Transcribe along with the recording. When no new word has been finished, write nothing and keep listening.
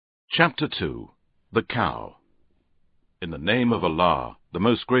Chapter 2. The Cow. In the name of Allah, the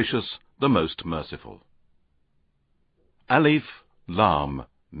most gracious, the most merciful. Alif, Lam,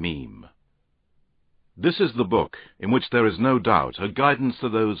 Mim. This is the book in which there is no doubt a guidance to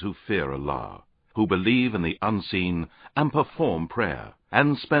those who fear Allah, who believe in the unseen and perform prayer,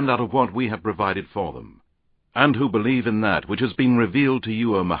 and spend out of what we have provided for them, and who believe in that which has been revealed to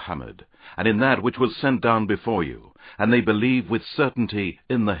you, O Muhammad, and in that which was sent down before you, and they believe with certainty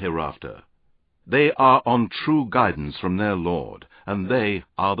in the hereafter. They are on true guidance from their Lord, and they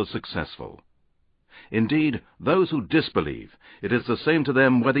are the successful. Indeed, those who disbelieve, it is the same to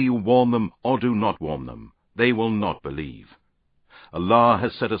them whether you warn them or do not warn them. They will not believe. Allah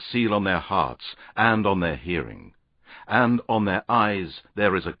has set a seal on their hearts and on their hearing, and on their eyes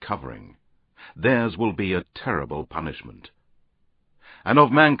there is a covering. Theirs will be a terrible punishment. And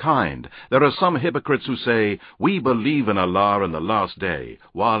of mankind there are some hypocrites who say, "We believe in Allah and the last day,"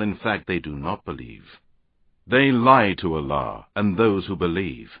 while in fact they do not believe. They lie to Allah and those who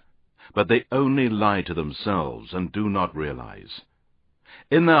believe, but they only lie to themselves and do not realize.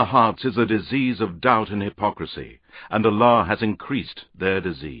 In their hearts is a disease of doubt and hypocrisy, and Allah has increased their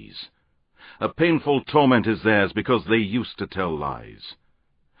disease. A painful torment is theirs because they used to tell lies.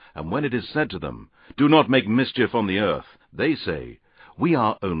 And when it is said to them, "Do not make mischief on the earth," they say, "We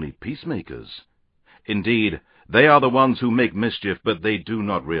are only peacemakers." Indeed, they are the ones who make mischief, but they do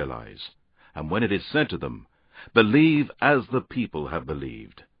not realize. And when it is said to them, "Believe as the people have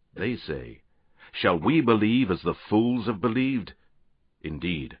believed," they say, "Shall we believe as the fools have believed?"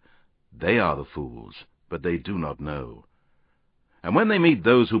 Indeed, they are the fools, but they do not know. And when they meet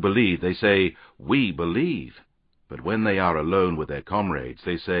those who believe, they say, "We believe." But when they are alone with their comrades,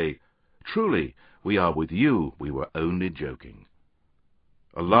 they say, "Truly, we are with you, we were only joking."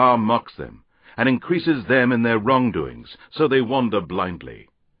 Allah mocks them, and increases them in their wrongdoings, so they wander blindly.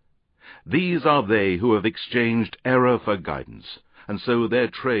 These are they who have exchanged error for guidance, and so their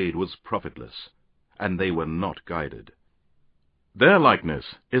trade was profitless, and they were not guided. Their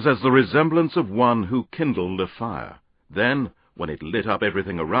likeness is as the resemblance of one who kindled a fire. Then, when it lit up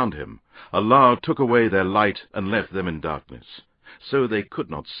everything around him, Allah took away their light and left them in darkness, so they could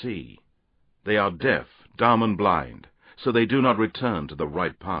not see. They are deaf, dumb, and blind, so they do not return to the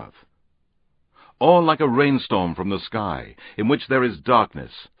right path. Or like a rainstorm from the sky, in which there is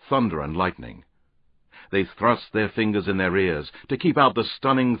darkness, thunder, and lightning. They thrust their fingers in their ears to keep out the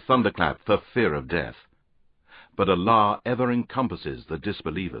stunning thunderclap for fear of death. But Allah ever encompasses the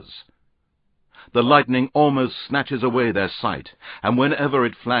disbelievers. The lightning almost snatches away their sight, and whenever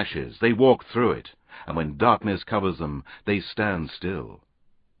it flashes, they walk through it, and when darkness covers them, they stand still.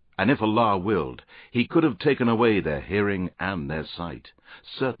 And if Allah willed, He could have taken away their hearing and their sight.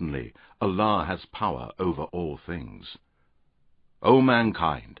 Certainly, Allah has power over all things. O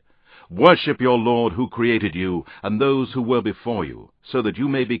mankind, worship your Lord who created you and those who were before you, so that you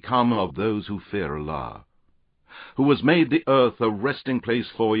may become of those who fear Allah, who has made the earth a resting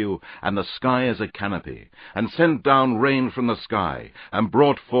place for you, and the sky as a canopy, and sent down rain from the sky, and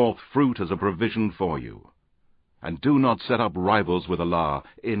brought forth fruit as a provision for you. And do not set up rivals with Allah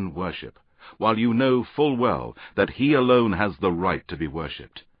in worship, while you know full well that He alone has the right to be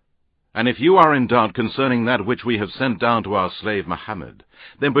worshipped. And if you are in doubt concerning that which we have sent down to our slave Muhammad,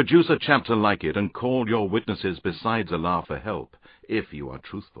 then produce a chapter like it, and call your witnesses besides Allah for help, if you are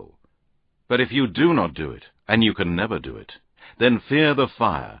truthful. But if you do not do it, and you can never do it, then fear the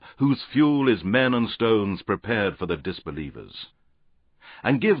fire, whose fuel is men and stones prepared for the disbelievers.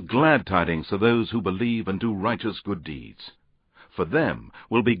 And give glad tidings to those who believe and do righteous good deeds. For them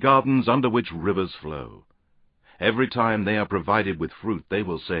will be gardens under which rivers flow. Every time they are provided with fruit, they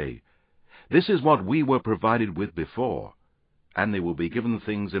will say, "This is what we were provided with before." And they will be given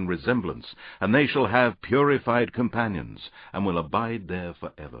things in resemblance, and they shall have purified companions, and will abide there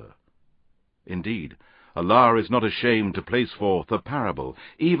forever. Indeed, Allah is not ashamed to place forth a parable,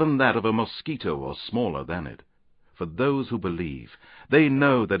 even that of a mosquito or smaller than it. For those who believe, they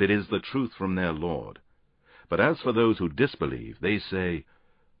know that it is the truth from their Lord. But as for those who disbelieve, they say,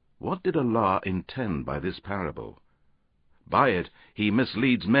 "What did Allah intend by this parable?" By it He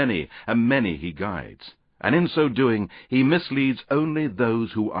misleads many, and many He guides, and in so doing He misleads only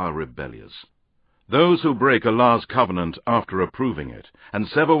those who are rebellious. Those who break Allah's covenant after approving it, and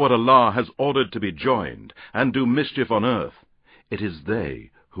sever what Allah has ordered to be joined, and do mischief on earth, it is they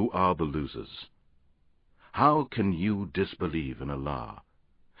who are the losers. How can you disbelieve in Allah,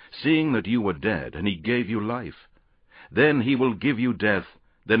 seeing that you were dead, and He gave you life? Then He will give you death,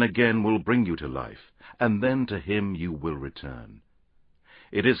 then again will bring you to life, and then to Him you will return.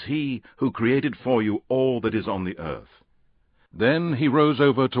 It is He who created for you all that is on the earth. Then he rose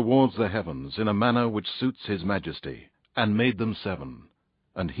over towards the heavens in a manner which suits his majesty, and made them 7,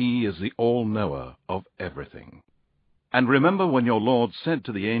 and he is the all-knower of everything. And remember when your Lord said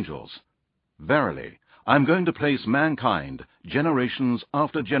to the angels, Verily, I am going to place mankind, generations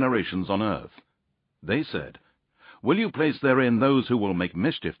after generations on earth. They said, Will you place therein those who will make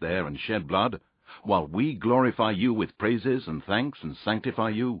mischief there and shed blood, while we glorify you with praises and thanks and sanctify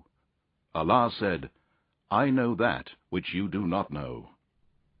you? Allah said, I know that which you do not know.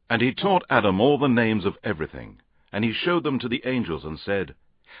 And he taught Adam all the names of everything, and he showed them to the angels and said,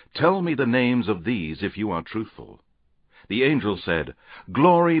 Tell me the names of these if you are truthful. The angels said,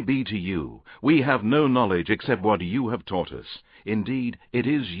 Glory be to you. We have no knowledge except what you have taught us. Indeed, it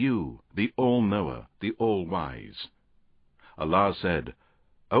is you, the all-knower, the all-wise. Allah said,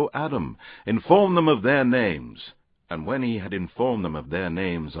 O Adam, inform them of their names. And when he had informed them of their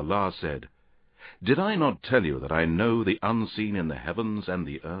names, Allah said, Did I not tell you that I know the unseen in the heavens and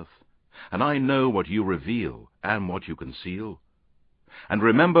the earth? And I know what you reveal and what you conceal? And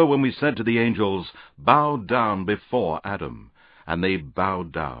remember when we said to the angels, Bow down before Adam, and they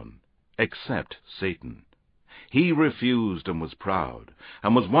bowed down, except Satan. He refused and was proud,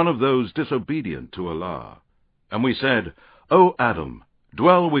 and was one of those disobedient to Allah. And we said, O Adam,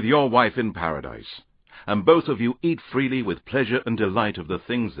 dwell with your wife in paradise, and both of you eat freely with pleasure and delight of the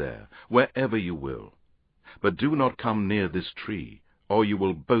things there, wherever you will. But do not come near this tree, or you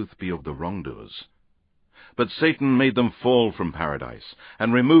will both be of the wrongdoers. But Satan made them fall from paradise,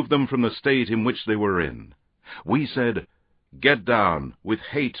 and removed them from the state in which they were in. We said, Get down, with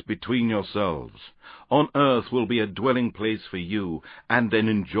hate between yourselves. On earth will be a dwelling place for you, and an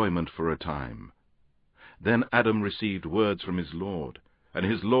enjoyment for a time. Then Adam received words from his Lord, and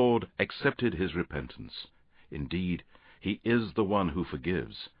his Lord accepted his repentance. Indeed, he is the one who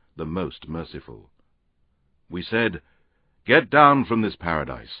forgives, the most merciful. We said, Get down from this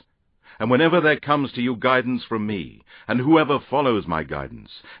paradise. And whenever there comes to you guidance from me, and whoever follows my guidance,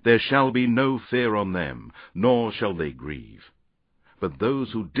 there shall be no fear on them, nor shall they grieve. But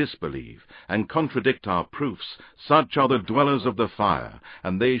those who disbelieve and contradict our proofs, such are the dwellers of the fire,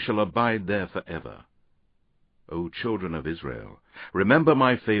 and they shall abide there forever. O children of Israel, remember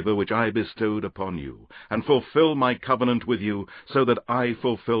my favor which I bestowed upon you, and fulfill my covenant with you, so that I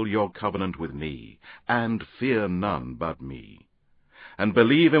fulfill your covenant with me, and fear none but me. And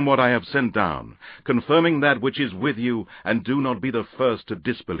believe in what I have sent down, confirming that which is with you, and do not be the first to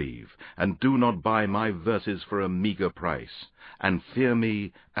disbelieve, and do not buy my verses for a meager price, and fear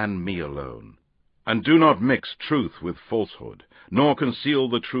me and me alone. And do not mix truth with falsehood, nor conceal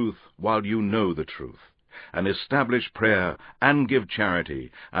the truth while you know the truth, and establish prayer, and give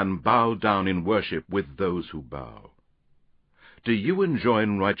charity, and bow down in worship with those who bow. Do you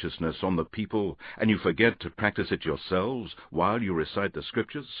enjoin righteousness on the people, and you forget to practice it yourselves while you recite the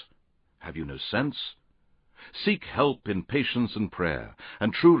Scriptures? Have you no sense? Seek help in patience and prayer,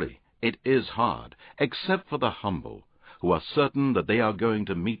 and truly it is hard, except for the humble, who are certain that they are going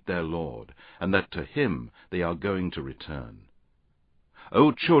to meet their Lord, and that to him they are going to return.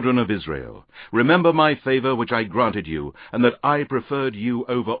 O children of Israel, remember my favor which I granted you, and that I preferred you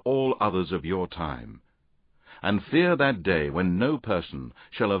over all others of your time. And fear that day when no person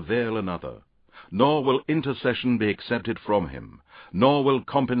shall avail another, nor will intercession be accepted from him, nor will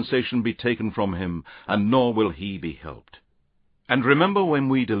compensation be taken from him, and nor will he be helped. And remember when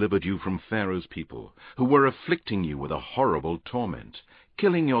we delivered you from Pharaoh's people, who were afflicting you with a horrible torment,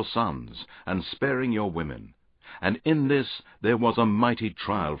 killing your sons, and sparing your women. And in this there was a mighty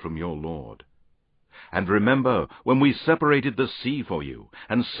trial from your Lord. And remember when we separated the sea for you,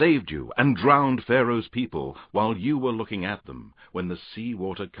 and saved you, and drowned Pharaoh's people, while you were looking at them, when the sea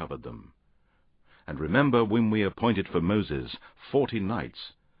water covered them. And remember when we appointed for Moses 40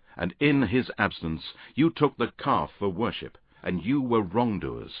 nights, and in his absence you took the calf for worship, and you were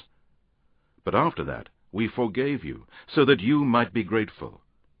wrongdoers. But after that we forgave you, so that you might be grateful.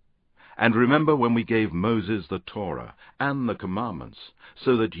 And remember when we gave Moses the Torah and the commandments,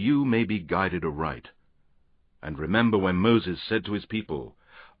 so that you may be guided aright. And remember when Moses said to his people,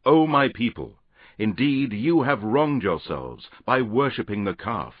 O my people, indeed you have wronged yourselves by worshipping the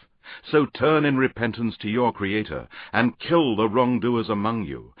calf. So turn in repentance to your Creator, and kill the wrongdoers among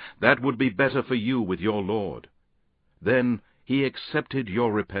you. That would be better for you with your Lord. Then he accepted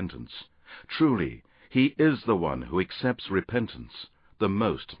your repentance. Truly, he is the one who accepts repentance, the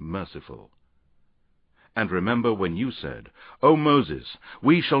most merciful. And remember when you said, O Moses,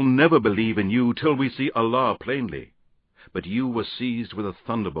 we shall never believe in you till we see Allah plainly. But you were seized with a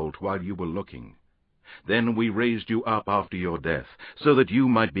thunderbolt while you were looking. Then we raised you up after your death, so that you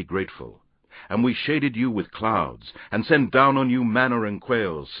might be grateful. and we shaded you with clouds, and sent down on you manna and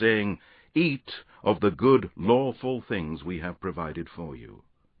quails, saying, Eat of the good, lawful things we have provided for you.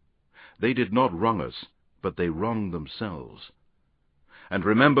 They did not wrong us, but they wronged themselves. And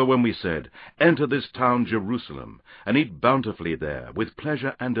remember when we said, Enter this town Jerusalem, and eat bountifully there, with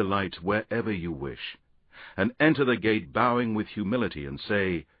pleasure and delight wherever you wish. And enter the gate bowing with humility, and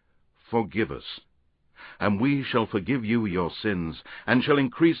say, Forgive us. And we shall forgive you your sins, and shall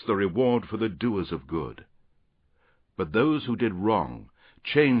increase the reward for the doers of good. But those who did wrong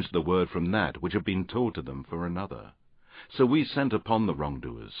changed the word from that which had been told to them for another. So we sent upon the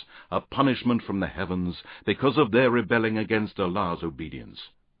wrongdoers a punishment from the heavens because of their rebelling against Allah's obedience.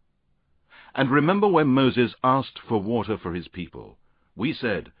 And remember when Moses asked for water for his people, we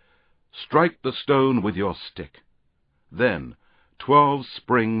said, Strike the stone with your stick. Then 12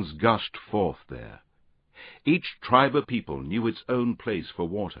 springs gushed forth there. Each tribe of people knew its own place for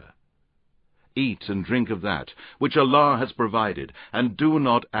water. Eat and drink of that which Allah has provided, and do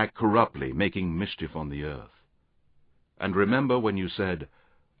not act corruptly, making mischief on the earth. And remember when you said,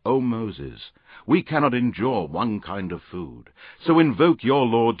 O Moses, we cannot endure one kind of food, so invoke your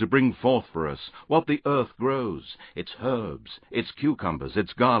Lord to bring forth for us what the earth grows, its herbs, its cucumbers,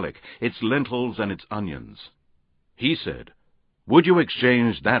 its garlic, its lentils, and its onions. He said, Would you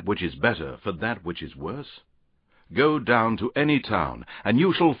exchange that which is better for that which is worse? Go down to any town, and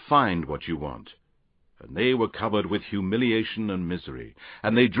you shall find what you want. And they were covered with humiliation and misery,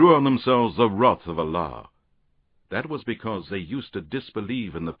 and they drew on themselves the wrath of Allah. That was because they used to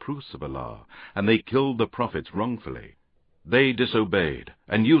disbelieve in the proofs of Allah, and they killed the prophets wrongfully. They disobeyed,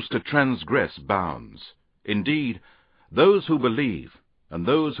 and used to transgress bounds. Indeed, those who believe, and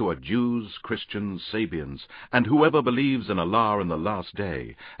those who are Jews, Christians, Sabians, and whoever believes in Allah in the last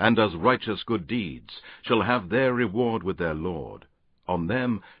day, and does righteous good deeds, shall have their reward with their Lord. On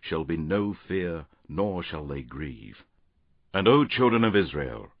them shall be no fear, nor shall they grieve. And O children of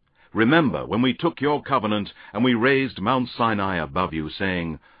Israel, remember when we took your covenant, and we raised Mount Sinai above you,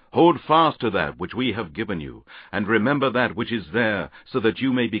 saying, Hold fast to that which we have given you, and remember that which is there, so that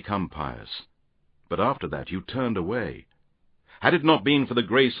you may become pious. But after that you turned away. Had it not been for the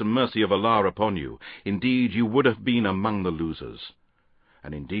grace and mercy of Allah upon you, indeed you would have been among the losers.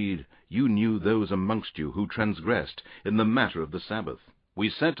 And indeed you knew those amongst you who transgressed in the matter of the Sabbath. We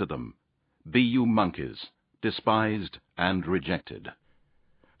said to them, Be you monkeys, despised and rejected.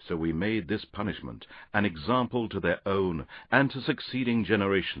 So we made this punishment an example to their own and to succeeding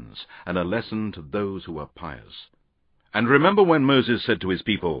generations, and a lesson to those who are pious. And remember when Moses said to his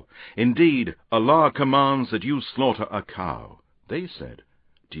people, Indeed, Allah commands that you slaughter a cow. They said,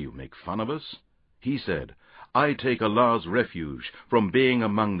 Do you make fun of us? He said, I take Allah's refuge from being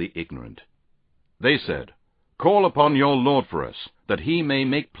among the ignorant. They said, Call upon your Lord for us, that he may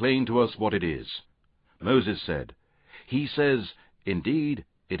make plain to us what it is. Moses said, He says, Indeed,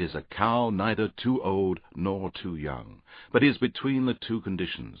 it is a cow neither too old nor too young, but is between the two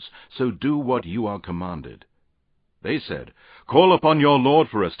conditions, so do what you are commanded. They said, Call upon your Lord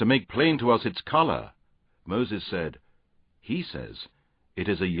for us to make plain to us its color. Moses said, He says, It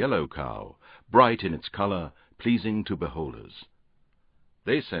is a yellow cow, bright in its color, pleasing to beholders.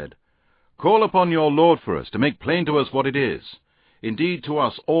 They said, Call upon your Lord for us to make plain to us what it is. Indeed, to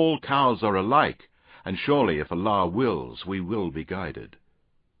us all cows are alike, and surely if Allah wills, we will be guided.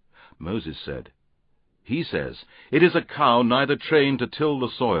 Moses said, He says, It is a cow neither trained to till the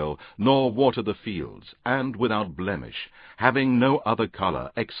soil, nor water the fields, and without blemish, having no other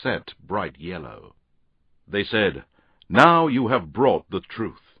color except bright yellow. They said, Now you have brought the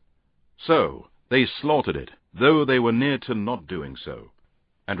truth. So they slaughtered it, though they were near to not doing so.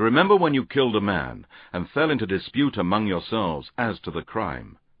 And remember when you killed a man, and fell into dispute among yourselves as to the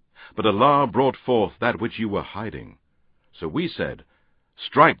crime. But Allah brought forth that which you were hiding. So we said,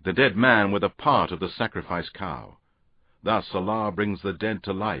 Strike the dead man with a part of the sacrifice cow. Thus Allah brings the dead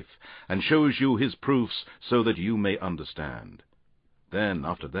to life, and shows you his proofs so that you may understand. Then,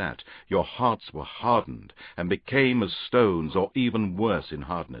 after that, your hearts were hardened, and became as stones, or even worse in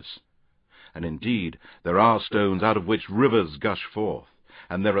hardness. And indeed, there are stones out of which rivers gush forth,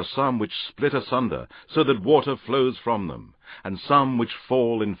 and there are some which split asunder, so that water flows from them, and some which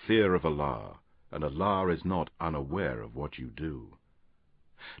fall in fear of Allah, and Allah is not unaware of what you do.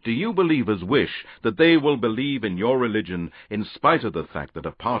 Do you believers wish that they will believe in your religion in spite of the fact that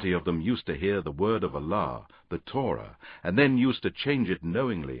a party of them used to hear the word of Allah, the Torah, and then used to change it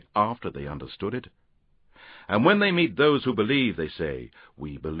knowingly after they understood it? And when they meet those who believe, they say,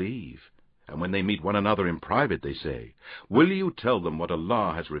 We believe. And when they meet one another in private, they say, Will you tell them what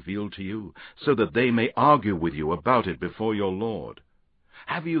Allah has revealed to you, so that they may argue with you about it before your Lord?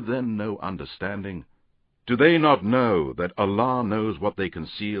 Have you then no understanding? Do they not know that Allah knows what they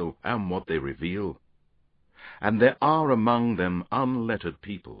conceal and what they reveal? And there are among them unlettered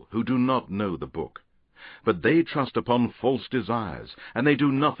people who do not know the book, but they trust upon false desires, and they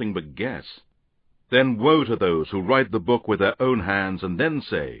do nothing but guess. Then woe to those who write the book with their own hands, and then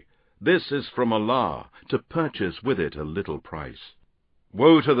say, "This is from Allah," to purchase with it a little price.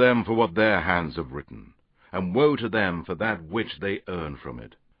 Woe to them for what their hands have written, and woe to them for that which they earn from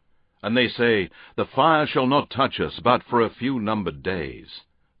it. And they say, "The fire shall not touch us but for a few numbered days."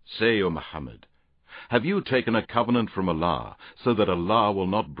 Say, O Muhammad, have you taken a covenant from Allah, so that Allah will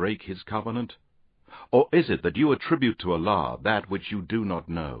not break his covenant? Or is it that you attribute to Allah that which you do not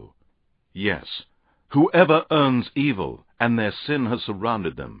know? Yes, whoever earns evil, and their sin has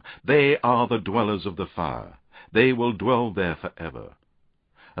surrounded them, they are the dwellers of the fire. They will dwell there forever.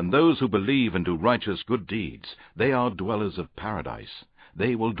 And those who believe and do righteous good deeds, they are dwellers of paradise.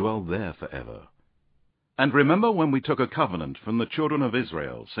 They will dwell there forever. And remember when we took a covenant from the children of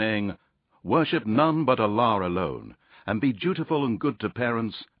Israel, saying, "Worship none but Allah alone, and be dutiful and good to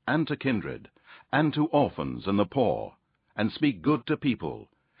parents, and to kindred, and to orphans and the poor, and speak good to people,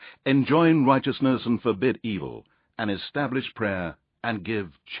 enjoin righteousness and forbid evil, and establish prayer, and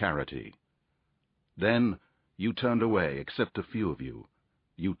give charity." Then you turned away, except a few of you.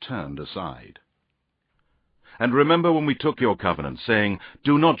 You turned aside. And remember when we took your covenant, saying,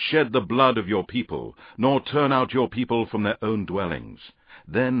 "Do not shed the blood of your people, nor turn out your people from their own dwellings."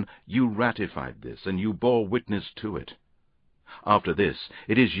 Then you ratified this, and you bore witness to it. After this,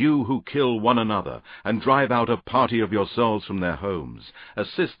 it is you who kill one another, and drive out a party of yourselves from their homes,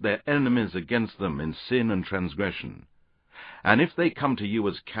 assist their enemies against them in sin and transgression. And if they come to you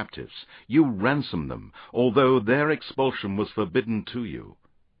as captives, you ransom them, although their expulsion was forbidden to you.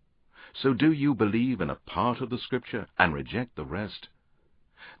 So do you believe in a part of the Scripture, and reject the rest?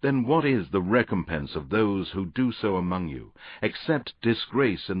 Then what is the recompense of those who do so among you, except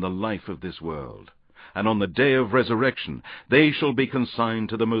disgrace in the life of this world? And on the day of resurrection they shall be consigned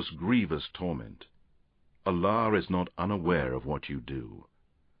to the most grievous torment. Allah is not unaware of what you do.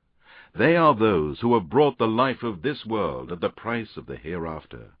 They are those who have brought the life of this world at the price of the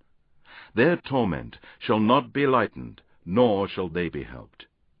hereafter. Their torment shall not be lightened, nor shall they be helped.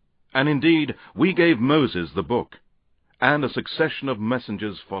 And indeed, we gave Moses the book, and a succession of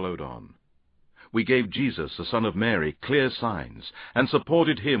messengers followed on. We gave Jesus, the son of Mary, clear signs, and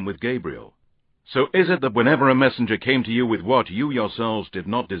supported him with Gabriel. So is it that whenever a messenger came to you with what you yourselves did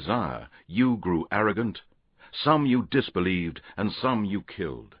not desire, you grew arrogant? Some you disbelieved, and some you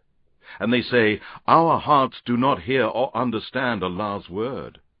killed. And they say, "Our hearts do not hear or understand Allah's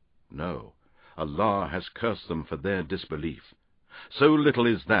word." No, Allah has cursed them for their disbelief. So little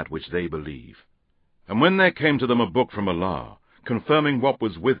is that which they believe. And when there came to them a book from Allah, confirming what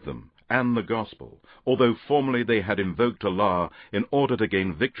was with them, and the gospel, although formerly they had invoked Allah in order to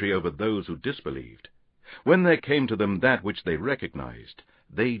gain victory over those who disbelieved, when there came to them that which they recognized,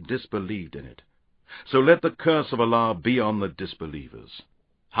 they disbelieved in it. So let the curse of Allah be on the disbelievers.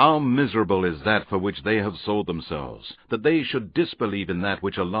 How miserable is that for which they have sold themselves, that they should disbelieve in that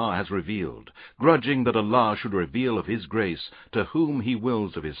which Allah has revealed, grudging that Allah should reveal of His grace to whom He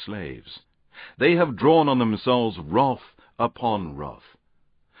wills of His slaves. They have drawn on themselves wrath upon wrath.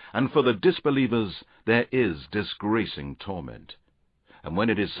 And for the disbelievers there is disgracing torment. And when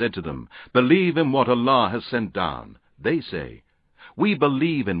it is said to them, "Believe in what Allah has sent down," they say, "We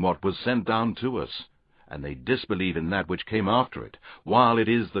believe in what was sent down to us." And they disbelieve in that which came after it, while it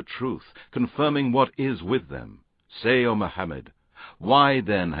is the truth, confirming what is with them. Say, O Muhammad, why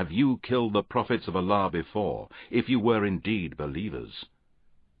then have you killed the prophets of Allah before, if you were indeed believers?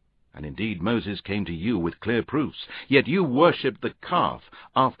 And indeed Moses came to you with clear proofs, yet you worshipped the calf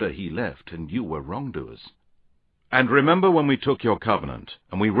after he left, and you were wrongdoers. And remember when we took your covenant,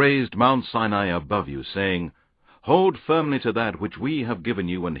 and we raised Mount Sinai above you, saying, "Hold firmly to that which we have given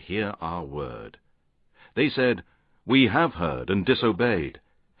you, and hear our word." They said, "We have heard and disobeyed,"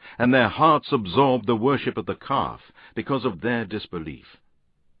 and their hearts absorbed the worship of the calf because of their disbelief.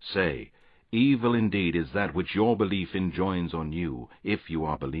 Say, evil indeed is that which your belief enjoins on you, if you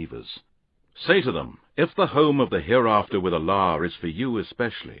are believers. Say to them, if the home of the hereafter with Allah is for you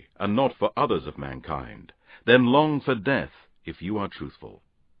especially, and not for others of mankind, then long for death, if you are truthful.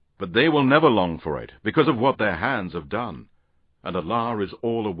 But they will never long for it, because of what their hands have done, and Allah is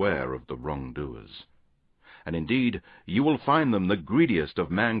all aware of the wrongdoers. And indeed, you will find them the greediest of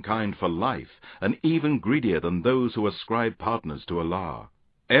mankind for life, and even greedier than those who ascribe partners to Allah.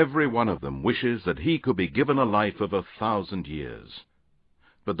 Every one of them wishes that he could be given a life of 1,000 years.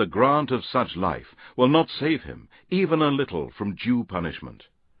 But the grant of such life will not save him, even a little, from due punishment.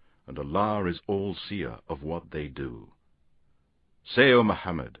 And Allah is all-seer of what they do. Say, O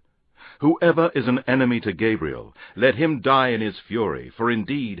Muhammad, whoever is an enemy to Gabriel, let him die in his fury, for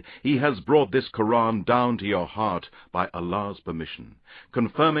indeed he has brought this Qur'an down to your heart by Allah's permission,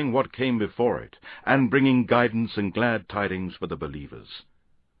 confirming what came before it, and bringing guidance and glad tidings for the believers.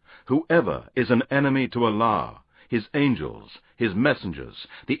 Whoever is an enemy to Allah, His angels, His messengers,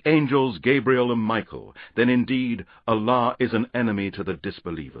 the angels Gabriel and Michael, then indeed Allah is an enemy to the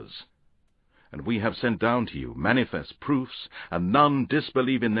disbelievers. And we have sent down to you manifest proofs, and none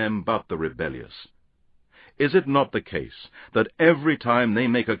disbelieve in them but the rebellious. Is it not the case that every time they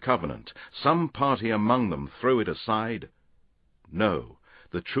make a covenant, some party among them throw it aside? No,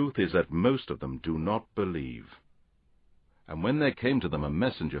 the truth is that most of them do not believe. And when there came to them a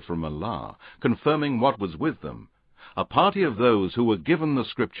messenger from Allah, confirming what was with them, a party of those who were given the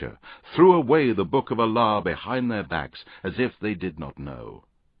scripture threw away the book of Allah behind their backs, as if they did not know.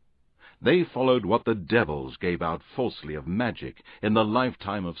 They followed what the devils gave out falsely of magic in the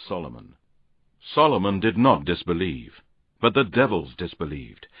lifetime of Solomon. Solomon did not disbelieve, but the devils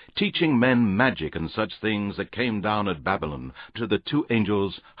disbelieved, teaching men magic and such things that came down at Babylon to the two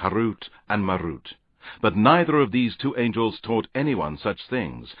angels Harut and Marut. But neither of these two angels taught anyone such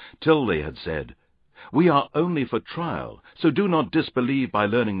things, till they had said, "We are only for trial, so do not disbelieve by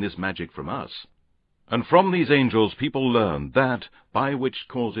learning this magic from us." And from these angels people learned that by which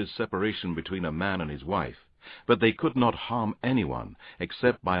causes separation between a man and his wife, but they could not harm anyone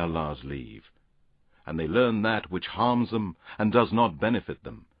except by Allah's leave. And they learned that which harms them and does not benefit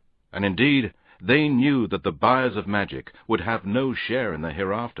them. And indeed, they knew that the buyers of magic would have no share in the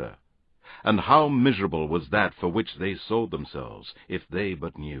hereafter. And how miserable was that for which they sold themselves, if they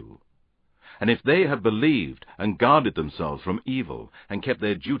but knew. And if they had believed and guarded themselves from evil and kept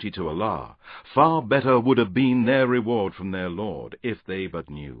their duty to Allah, far better would have been their reward from their Lord, if they but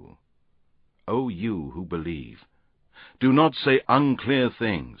knew. O you who believe, do not say unclear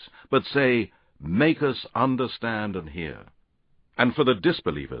things, but say, "Make us understand and hear." And for the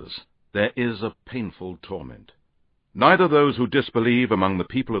disbelievers there is a painful torment. Neither those who disbelieve among the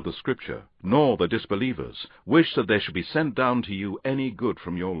people of the Scripture, nor the disbelievers, wish that there should be sent down to you any good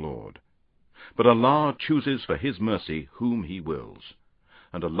from your Lord. But Allah chooses for His mercy whom He wills,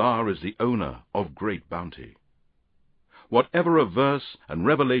 and Allah is the owner of great bounty. Whatever of verse and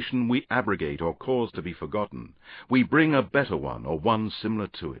revelation we abrogate or cause to be forgotten, we bring a better one or one similar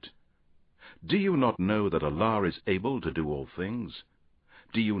to it. Do you not know that Allah is able to do all things?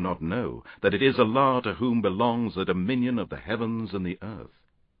 Do you not know that it is Allah to whom belongs the dominion of the heavens and the earth?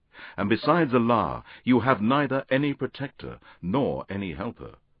 And besides Allah, you have neither any protector nor any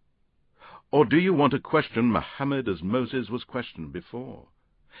helper. Or do you want to question Muhammad as Moses was questioned before?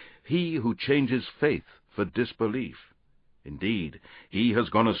 He who changes faith for disbelief. Indeed, he has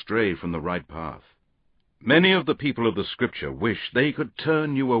gone astray from the right path. Many of the people of the Scripture wish they could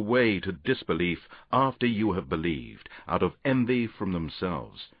turn you away to disbelief after you have believed, out of envy from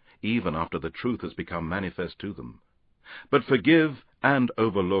themselves, even after the truth has become manifest to them. But forgive and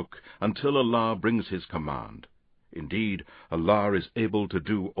overlook until Allah brings His command. Indeed, Allah is able to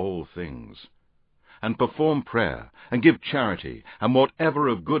do all things. And perform prayer, and give charity, and whatever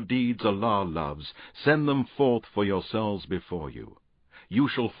of good deeds Allah loves, send them forth for yourselves before you. You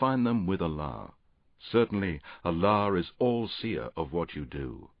shall find them with Allah. Certainly, Allah is all-seer of what you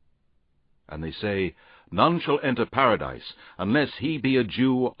do. And they say, "None shall enter paradise unless he be a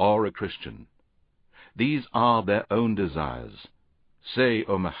Jew or a Christian." These are their own desires. Say,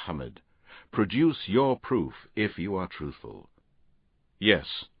 O Muhammad, produce your proof if you are truthful.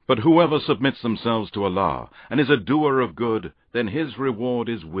 Yes, but whoever submits themselves to Allah and is a doer of good, then his reward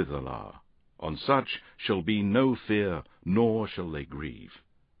is with Allah. On such shall be no fear, nor shall they grieve.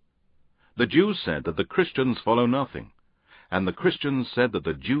 The Jews said that the Christians follow nothing, and the Christians said that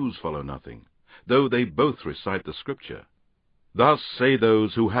the Jews follow nothing, though they both recite the Scripture. Thus say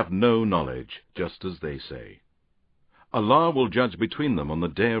those who have no knowledge, just as they say. Allah will judge between them on the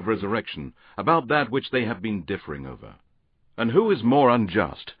day of resurrection about that which they have been differing over. And who is more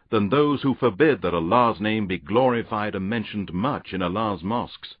unjust than those who forbid that Allah's name be glorified and mentioned much in Allah's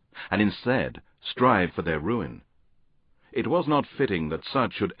mosques, and instead strive for their ruin? It was not fitting that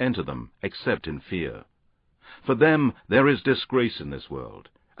such should enter them except in fear. For them there is disgrace in this world,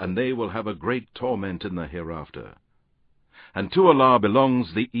 and they will have a great torment in the hereafter. And to Allah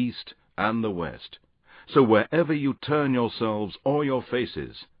belongs the east and the west. So wherever you turn yourselves or your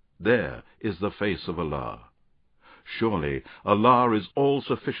faces, there is the face of Allah. Surely Allah is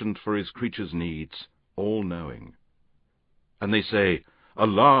all-sufficient for His creatures' needs, all-knowing. And they say,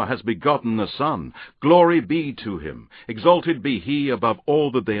 Allah has begotten a son. Glory be to him. Exalted be he above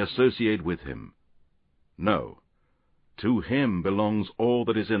all that they associate with him. No. To him belongs all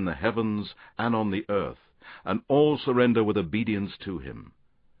that is in the heavens and on the earth, and all surrender with obedience to him,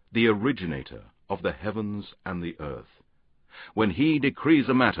 the originator of the heavens and the earth. When he decrees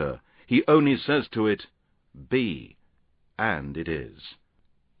a matter, he only says to it, "Be," and it is.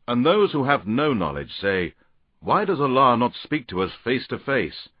 And those who have no knowledge say, "Why does Allah not speak to us face to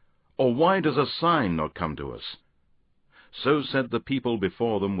face? Or why does a sign not come to us?" So said the people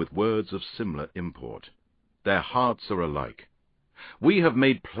before them with words of similar import. Their hearts are alike. We have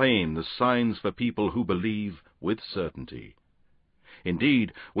made plain the signs for people who believe with certainty.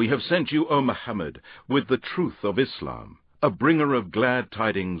 Indeed, we have sent you, O Muhammad, with the truth of Islam, a bringer of glad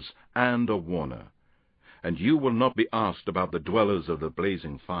tidings and a warner. And you will not be asked about the dwellers of the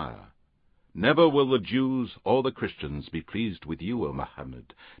blazing fire. Never will the Jews or the Christians be pleased with you, O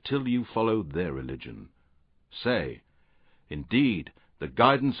Muhammad, till you follow their religion. Say, indeed, the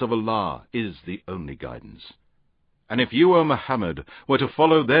guidance of Allah is the only guidance. And if you, O Muhammad, were to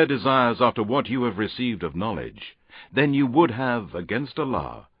follow their desires after what you have received of knowledge, then you would have, against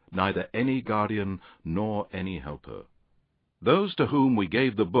Allah, neither any guardian nor any helper. Those to whom we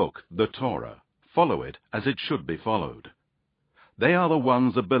gave the book, the Torah, follow it as it should be followed. They are the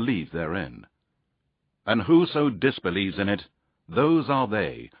ones that believe therein. And whoso disbelieves in it, those are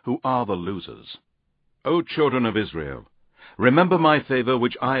they who are the losers. O children of Israel, remember my favor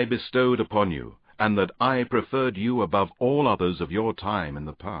which I bestowed upon you, and that I preferred you above all others of your time in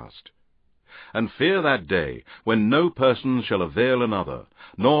the past. And fear that day when no person shall avail another,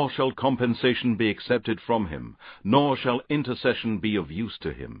 nor shall compensation be accepted from him, nor shall intercession be of use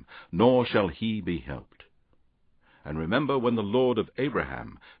to him, nor shall he be helped. And remember when the Lord of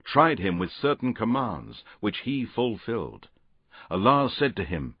Abraham tried him with certain commands, which he fulfilled. Allah said to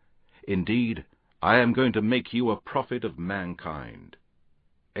him, "Indeed, I am going to make you a prophet of mankind."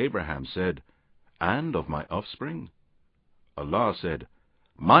 Abraham said, "And of my offspring?" Allah said,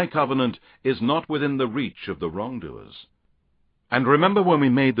 "My covenant is not within the reach of the wrongdoers." And remember when we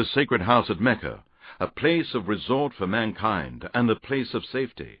made the sacred house at Mecca a place of resort for mankind and a place of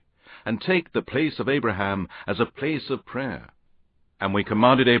safety, and take the place of Abraham as a place of prayer. And we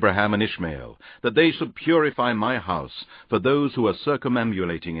commanded Abraham and Ishmael that they should purify my house for those who are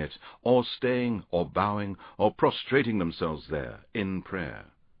circumambulating it, or staying, or bowing, or prostrating themselves there in prayer.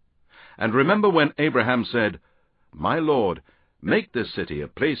 And remember when Abraham said, "My Lord, make this city a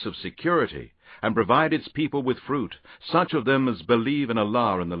place of security, and provide its people with fruit, such of them as believe in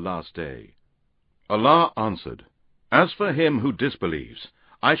Allah in the last day." Allah answered, "As for him who disbelieves,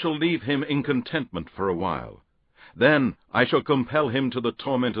 I shall leave him in contentment for a while. Then I shall compel him to the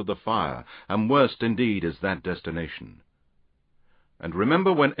torment of the fire, and worst indeed is that destination." And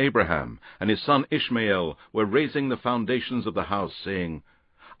remember when Abraham and his son Ishmael were raising the foundations of the house, saying,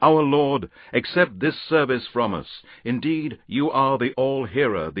 "Our Lord, accept this service from us. Indeed, you are the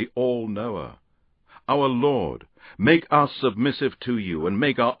all-hearer, the all-knower. Our Lord, make us submissive to you, and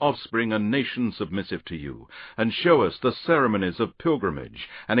make our offspring a nation submissive to you, and show us the ceremonies of pilgrimage,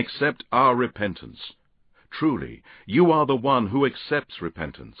 and accept our repentance. Truly, you are the one who accepts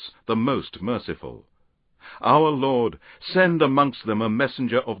repentance, the most merciful. Our Lord, send amongst them a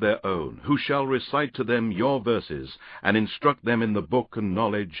messenger of their own, who shall recite to them your verses, and instruct them in the book and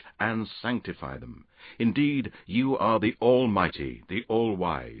knowledge, and sanctify them. Indeed, you are the Almighty, the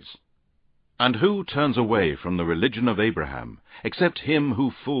All-Wise." And who turns away from the religion of Abraham, except him who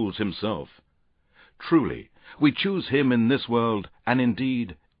fools himself? Truly, we choose him in this world, and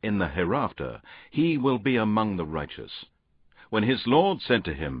indeed, in the hereafter, he will be among the righteous. When his Lord said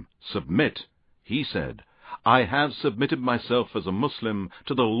to him, "Submit," he said, "I have submitted myself as a Muslim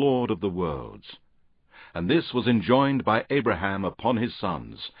to the Lord of the worlds." And this was enjoined by Abraham upon his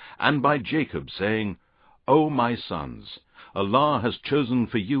sons, and by Jacob, saying, "O my sons, Allah has chosen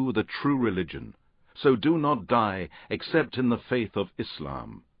for you the true religion, so do not die except in the faith of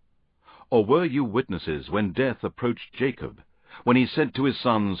Islam." Or were you witnesses when death approached Jacob, when he said to his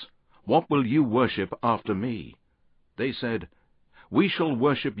sons, "What will you worship after me?" They said, "We shall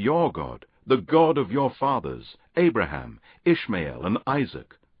worship your God, the God of your fathers, Abraham, Ishmael, and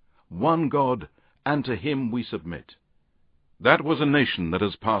Isaac, one God, and to him we submit." That was a nation that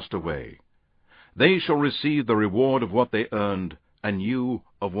has passed away. They shall receive the reward of what they earned, and you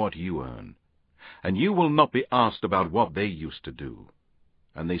of what you earn. And you will not be asked about what they used to do.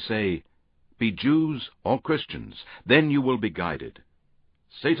 And they say, "Be Jews or Christians, then you will be guided."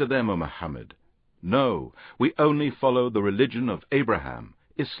 Say to them, O Muhammad, "No, we only follow the religion of Abraham,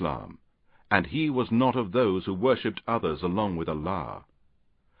 Islam, and he was not of those who worshipped others along with Allah.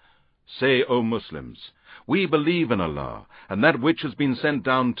 Say, O Muslims, we believe in Allah, and that which has been sent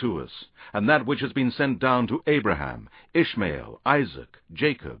down to us, and that which has been sent down to Abraham, Ishmael, Isaac,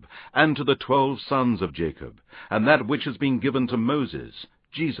 Jacob, and to the 12 sons of Jacob, and that which has been given to Moses,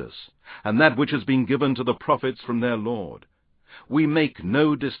 Jesus, and that which has been given to the prophets from their Lord. We make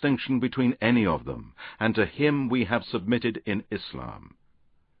no distinction between any of them, and to him we have submitted in Islam.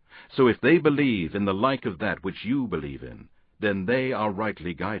 So if they believe in the like of that which you believe in, then they are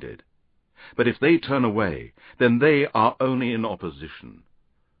rightly guided. But if they turn away, then they are only in opposition.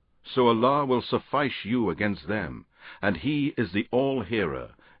 So Allah will suffice you against them, and He is the All-Hearer,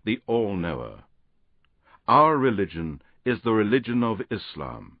 the All-Knower. Our religion is the religion of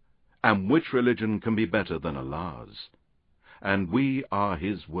Islam, and which religion can be better than Allah's? And we are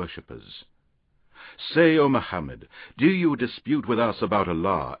His worshippers. Say, O Muhammad, do you dispute with us about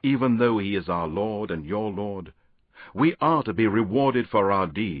Allah, even though He is our Lord and your Lord? We are to be rewarded for our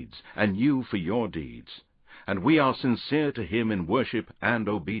deeds, and you for your deeds, and we are sincere to Him in worship and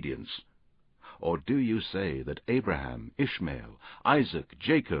obedience. Or do you say that Abraham, Ishmael, Isaac,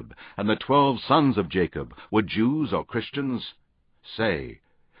 Jacob, and the 12 sons of Jacob were Jews or Christians? Say,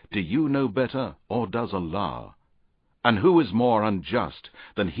 do you know better, or does Allah? And who is more unjust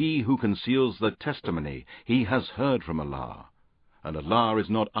than he who conceals the testimony he has heard from Allah? And Allah is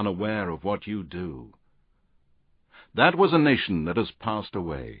not unaware of what you do. That was a nation that has passed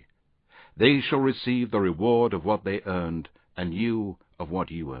away. They shall receive the reward of what they earned, and you of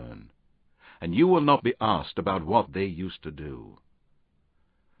what you earn. And you will not be asked about what they used to do.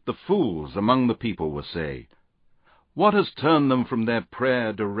 The fools among the people will say, what has turned them from their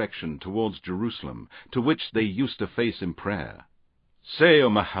prayer direction towards Jerusalem, to which they used to face in prayer? Say, O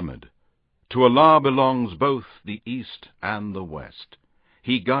Muhammad, to Allah belongs both the east and the west.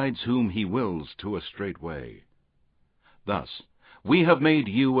 He guides whom He wills to a straight way. Thus, we have made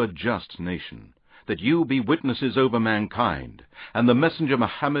you a just nation, that you be witnesses over mankind, and the Messenger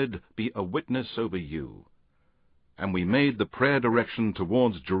Muhammad be a witness over you. And we made the prayer direction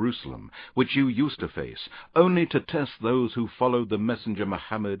towards Jerusalem, which you used to face, only to test those who followed the Messenger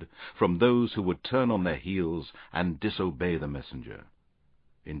Muhammad from those who would turn on their heels and disobey the Messenger.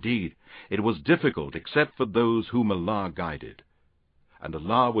 Indeed, it was difficult except for those whom Allah guided. And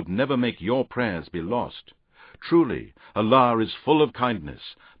Allah would never make your prayers be lost. Truly, Allah is full of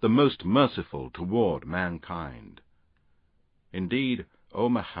kindness, the most merciful toward mankind. Indeed, O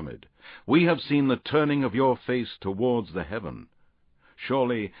Muhammad, we have seen the turning of your face towards the heaven.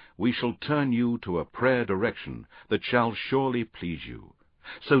 Surely we shall turn you to a prayer direction that shall surely please you.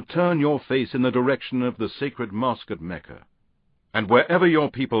 So turn your face in the direction of the sacred mosque at Mecca. And wherever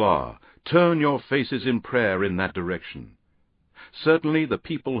your people are, turn your faces in prayer in that direction. Certainly the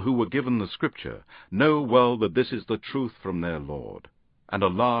people who were given the Scripture know well that this is the truth from their Lord, and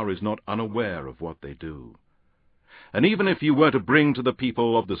Allah is not unaware of what they do. And even if you were to bring to the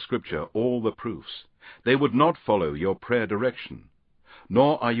people of the Scripture all the proofs, they would not follow your prayer direction,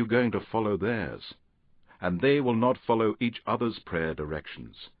 nor are you going to follow theirs, and they will not follow each other's prayer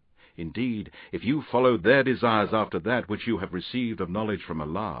directions. Indeed, if you follow their desires after that which you have received of knowledge from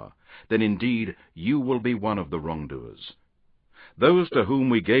Allah, then indeed you will be one of the wrongdoers. Those to whom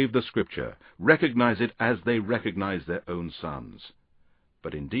we gave the Scripture recognize it as they recognize their own sons.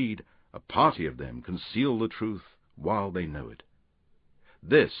 But indeed, a party of them conceal the truth while they know it.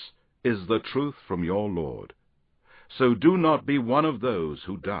 This is the truth from your Lord. So do not be one of those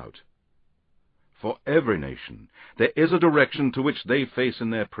who doubt. For every nation there is a direction to which they face in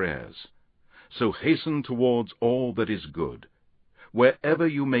their prayers. So hasten towards all that is good. Wherever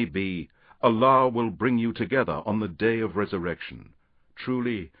you may be, Allah will bring you together on the day of resurrection.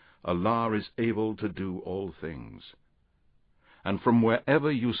 Truly, Allah is able to do all things. And from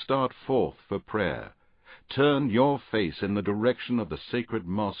wherever you start forth for prayer, turn your face in the direction of the sacred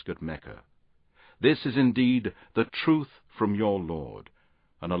mosque at Mecca. This is indeed the truth from your Lord,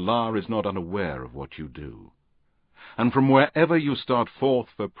 and Allah is not unaware of what you do. And from wherever you start forth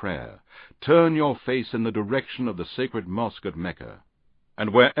for prayer, turn your face in the direction of the sacred mosque at Mecca.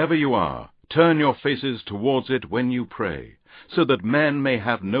 And wherever you are, turn your faces towards it when you pray, so that men may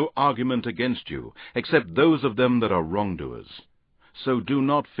have no argument against you, except those of them that are wrongdoers. So do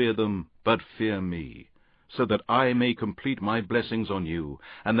not fear them, but fear me, so that I may complete my blessings on you,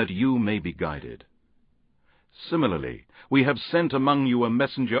 and that you may be guided. Similarly, we have sent among you a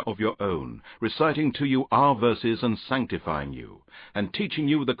messenger of your own, reciting to you our verses and sanctifying you, and teaching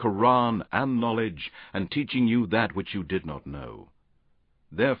you the Qur'an and knowledge, and teaching you that which you did not know.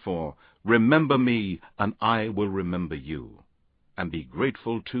 Therefore, remember me, and I will remember you, and be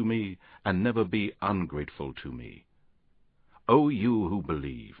grateful to me, and never be ungrateful to me. O you who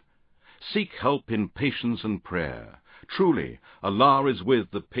believe, Seek help in patience and prayer. Truly, Allah is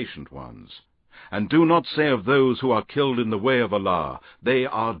with the patient ones. And do not say of those who are killed in the way of Allah, they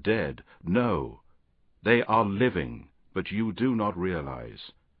are dead. No, they are living, but you do not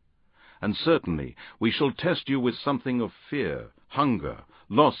realize. And certainly we shall test you with something of fear, hunger,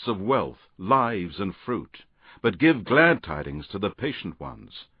 loss of wealth, lives and fruit. But give glad tidings to the patient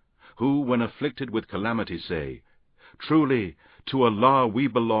ones, who, when afflicted with calamity, say, Truly, to Allah we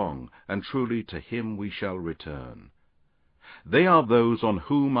belong, and truly to Him we shall return. They are those on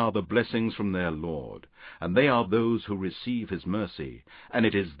whom are the blessings from their Lord, and they are those who receive His mercy, and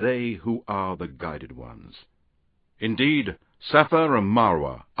it is they who are the guided ones. Indeed, Safa and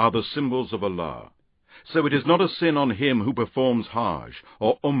Marwa are the symbols of Allah. So it is not a sin on him who performs Hajj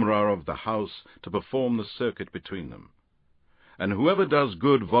or Umrah of the house to perform the circuit between them. And whoever does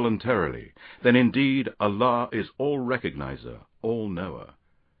good voluntarily, then indeed Allah is all-recognizer, all-knower.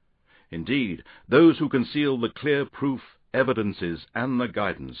 Indeed, those who conceal the clear proof, evidences, and the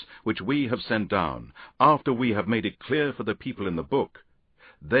guidance which we have sent down, after we have made it clear for the people in the book,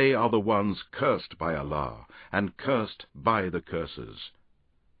 they are the ones cursed by Allah, and cursed by the cursers.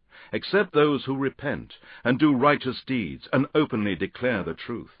 Except those who repent, and do righteous deeds, and openly declare the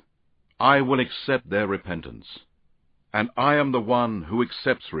truth. I will accept their repentance. And I am the one who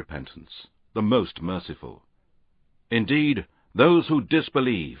accepts repentance, the most merciful. Indeed, those who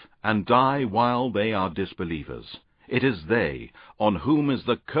disbelieve, and die while they are disbelievers, it is they on whom is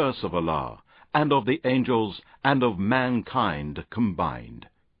the curse of Allah, and of the angels, and of mankind combined.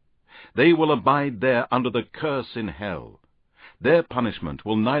 They will abide there under the curse in hell. Their punishment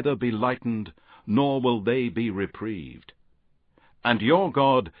will neither be lightened, nor will they be reprieved. And your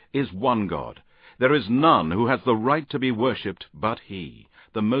God is one God. There is none who has the right to be worshipped but He,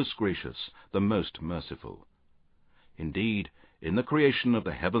 the most gracious, the most merciful. Indeed, in the creation of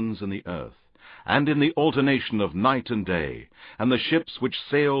the heavens and the earth, and in the alternation of night and day, and the ships which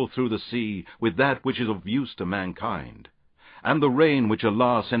sail through the sea with that which is of use to mankind, and the rain which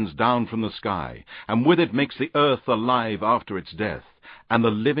Allah sends down from the sky, and with it makes the earth alive after its death, and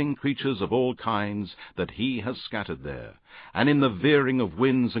the living creatures of all kinds that He has scattered there, and in the veering of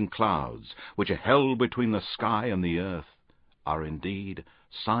winds and clouds, which are held between the sky and the earth, are indeed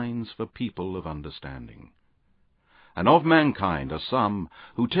signs for people of understanding. And of mankind are some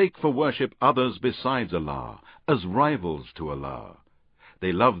who take for worship others besides Allah, as rivals to Allah.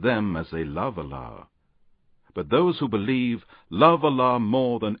 They love them as they love Allah. But those who believe love Allah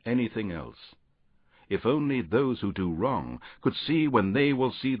more than anything else. If only those who do wrong could see when they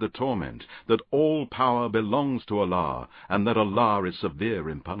will see the torment, that all power belongs to Allah, and that Allah is severe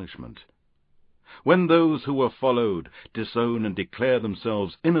in punishment. When those who were followed disown and declare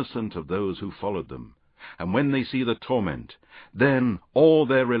themselves innocent of those who followed them, and when they see the torment, then all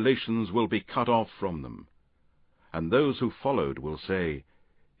their relations will be cut off from them. And those who followed will say,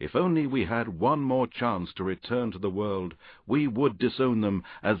 If only we had one more chance to return to the world, we would disown them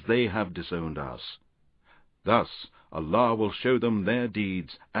as they have disowned us. Thus Allah will show them their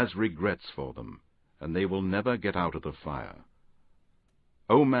deeds as regrets for them, and they will never get out of the fire.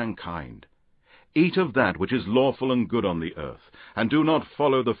 O mankind, eat of that which is lawful and good on the earth, and do not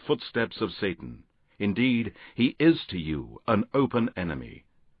follow the footsteps of Satan. Indeed, he is to you an open enemy.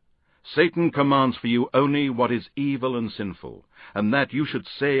 Satan commands for you only what is evil and sinful, and that you should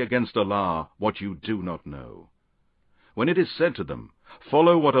say against Allah what you do not know. When it is said to them,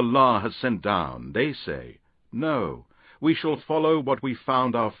 Follow what Allah has sent down, they say, No, we shall follow what we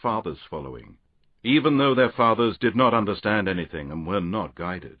found our fathers following, even though their fathers did not understand anything and were not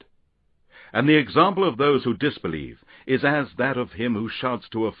guided. And the example of those who disbelieve is as that of him who shouts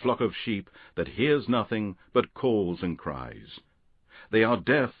to a flock of sheep that hears nothing but calls and cries. They are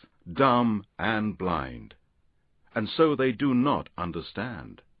deaf, dumb, and blind, and so they do not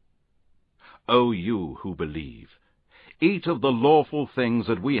understand. O you who believe, eat of the lawful things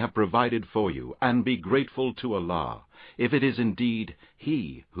that we have provided for you, and be grateful to Allah, if it is indeed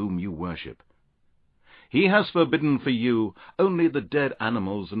He whom you worship. He has forbidden for you only the dead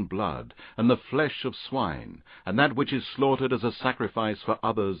animals and blood, and the flesh of swine, and that which is slaughtered as a sacrifice for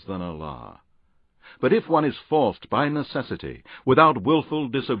others than Allah. But if one is forced by necessity, without willful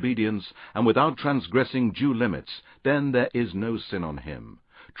disobedience, and without transgressing due limits, then there is no sin on him.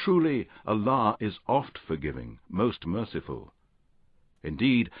 Truly, Allah is oft forgiving, most merciful.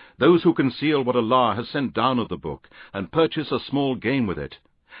 Indeed, those who conceal what Allah has sent down of the book, and purchase a small gain with it,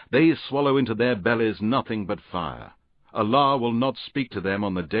 they swallow into their bellies nothing but fire. Allah will not speak to them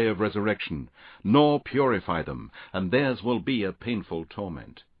on the day of resurrection, nor purify them, and theirs will be a painful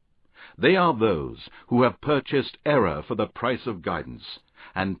torment. They are those who have purchased error for the price of guidance,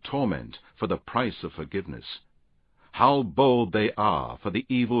 and torment for the price of forgiveness. How bold they are for the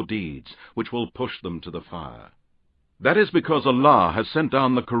evil deeds which will push them to the fire. That is because Allah has sent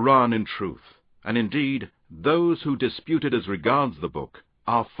down the Qur'an in truth, and indeed those who dispute it as regards the book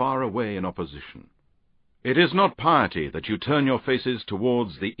are far away in opposition. It is not piety that you turn your faces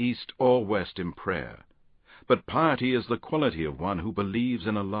towards the east or west in prayer, but piety is the quality of one who believes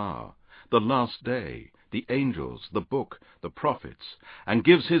in Allah, the last day, the angels, the book, the prophets, and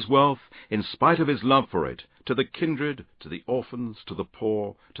gives his wealth, in spite of his love for it, to the kindred, to the orphans, to the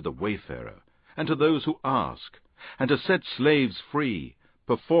poor, to the wayfarer, and to those who ask, and to set slaves free,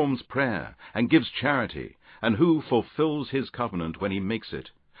 performs prayer, and gives charity, and who fulfills his covenant when he makes it,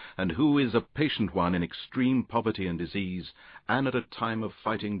 and who is a patient one in extreme poverty and disease, and at a time of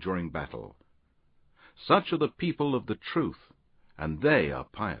fighting during battle. Such are the people of the truth, and they are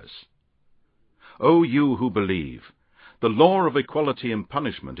pious. O you who believe, the law of equality in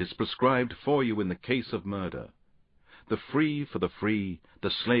punishment is prescribed for you in the case of murder. The free for the free,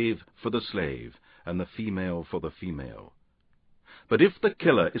 the slave for the slave, and the female for the female. But if the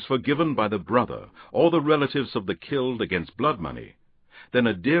killer is forgiven by the brother or the relatives of the killed against blood money, then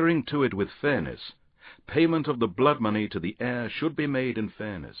adhering to it with fairness, payment of the blood money to the heir should be made in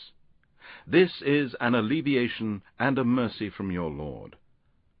fairness. This is an alleviation and a mercy from your Lord.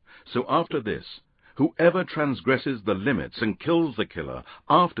 So after this, whoever transgresses the limits and kills the killer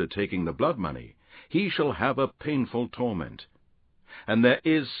after taking the blood money, he shall have a painful torment. And there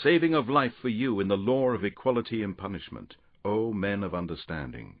is saving of life for you in the law of equality in punishment, O men of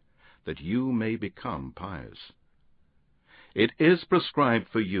understanding, that you may become pious. It is prescribed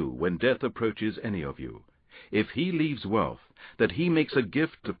for you, when death approaches any of you, if he leaves wealth, that he makes a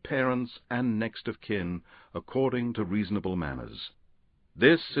gift to parents and next of kin, according to reasonable manners.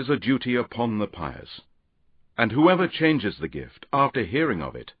 This is a duty upon the pious. And whoever changes the gift after hearing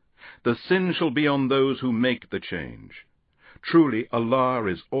of it, the sin shall be on those who make the change. Truly Allah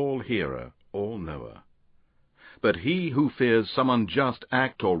is all-hearer, all-knower. But he who fears some unjust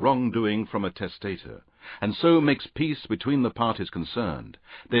act or wrongdoing from a testator, and so makes peace between the parties concerned,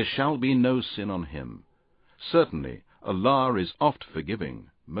 there shall be no sin on him. Certainly Allah is oft forgiving,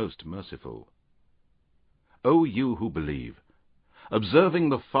 most merciful. O you who believe, observing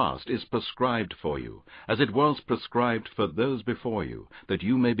the fast is prescribed for you, as it was prescribed for those before you, that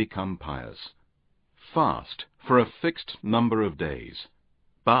you may become pious. Fast for a fixed number of days.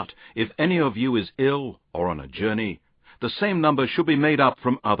 But if any of you is ill or on a journey, the same number should be made up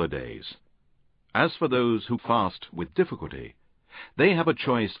from other days. As for those who fast with difficulty, they have a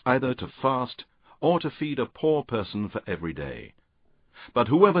choice either to fast or to feed a poor person for every day. But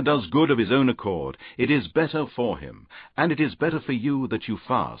whoever does good of his own accord, it is better for him, and it is better for you that you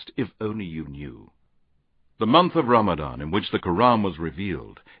fast, if only you knew. The month of Ramadan, in which the Qur'an was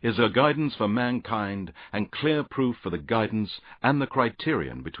revealed, is a guidance for mankind and clear proof for the guidance and the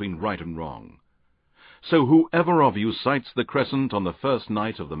criterion between right and wrong. So whoever of you sights the crescent on the first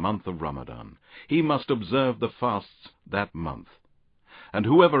night of the month of Ramadan, he must observe the fasts that month. And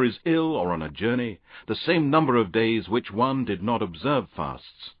whoever is ill or on a journey, the same number of days which one did not observe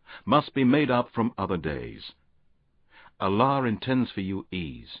fasts must be made up from other days. Allah intends for you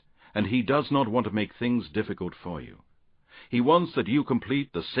ease, and He does not want to make things difficult for you. He wants that you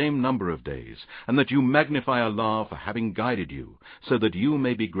complete the same number of days, and that you magnify Allah for having guided you, so that you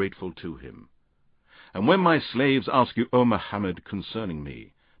may be grateful to Him. And when my slaves ask you, O Muhammad, concerning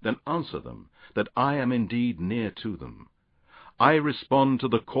me, then answer them, that I am indeed near to them. I respond to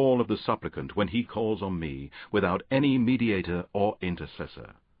the call of the supplicant when he calls on me, without any mediator or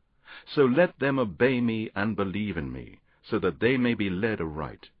intercessor. So let them obey me and believe in me, so that they may be led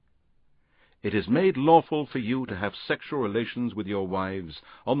aright. It is made lawful for you to have sexual relations with your wives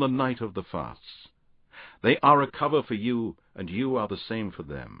on the night of the fasts. They are a cover for you, and you are the same for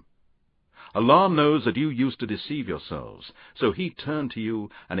them. Allah knows that you used to deceive yourselves, so He turned to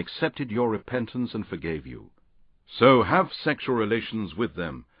you and accepted your repentance and forgave you. So have sexual relations with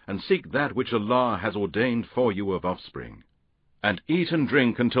them, and seek that which Allah has ordained for you of offspring. And eat and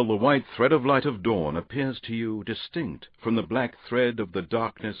drink until the white thread of light of dawn appears to you distinct from the black thread of the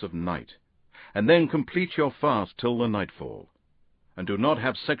darkness of night, and then complete your fast till the nightfall. And do not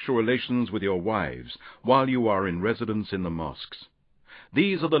have sexual relations with your wives while you are in residence in the mosques.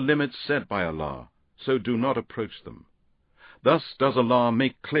 These are the limits set by Allah, so do not approach them. Thus does Allah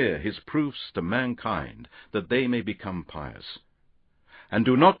make clear His proofs to mankind, that they may become pious. And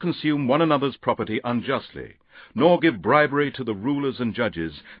do not consume one another's property unjustly, nor give bribery to the rulers and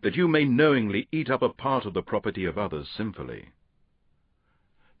judges, that you may knowingly eat up a part of the property of others sinfully.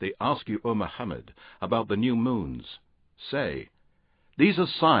 They ask you, O Muhammad, about the new moons. Say, These are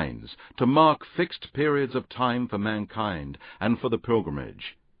signs to mark fixed periods of time for mankind and for the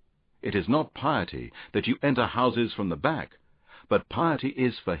pilgrimage. It is not piety that you enter houses from the back, but piety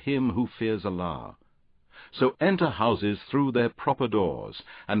is for him who fears Allah. So enter houses through their proper doors,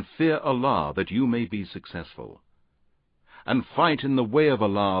 and fear Allah that you may be successful. And fight in the way of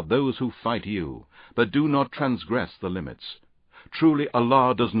Allah those who fight you, but do not transgress the limits. Truly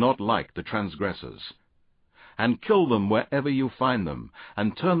Allah does not like the transgressors. And kill them wherever you find them,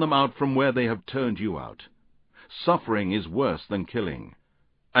 and turn them out from where they have turned you out. Suffering is worse than killing.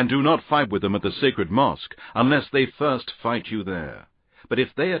 And do not fight with them at the sacred mosque, unless they first fight you there. But if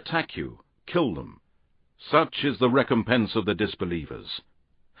they attack you, kill them. Such is the recompense of the disbelievers.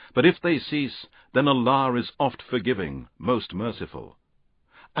 But if they cease, then Allah is oft forgiving, most merciful.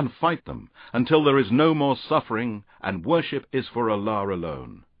 And fight them until there is no more suffering, and worship is for Allah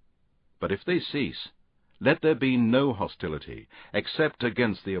alone. But if they cease, let there be no hostility, except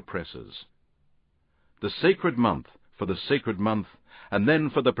against the oppressors. The sacred month for the sacred month, and then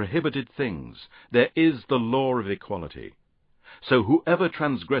for the prohibited things, there is the law of equality. So whoever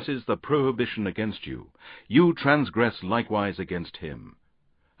transgresses the prohibition against you, you transgress likewise against him.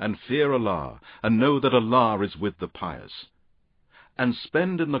 And fear Allah, and know that Allah is with the pious. And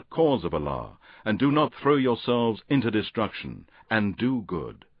spend in the cause of Allah, and do not throw yourselves into destruction, and do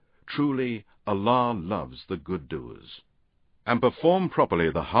good. Truly, Allah loves the good doers. And perform properly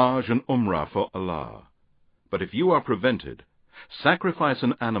the Hajj and Umrah for Allah. But if you are prevented, sacrifice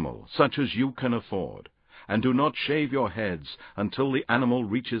an animal such as you can afford, and do not shave your heads until the animal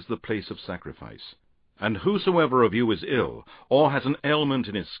reaches the place of sacrifice. And whosoever of you is ill, or has an ailment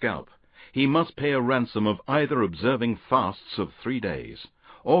in his scalp, he must pay a ransom of either observing fasts of 3 days,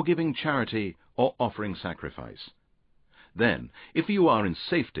 or giving charity, or offering sacrifice. Then, if you are in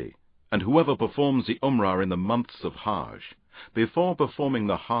safety, and whoever performs the Umrah in the months of Hajj, before performing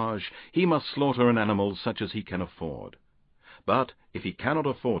the Hajj, he must slaughter an animal such as he can afford. But if he cannot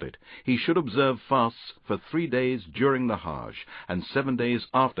afford it, he should observe fasts for 3 days during the Hajj, and 7 days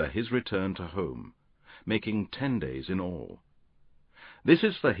after his return to home, making 10 days in all. This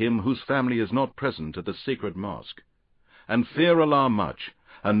is for him whose family is not present at the sacred mosque. And fear Allah much,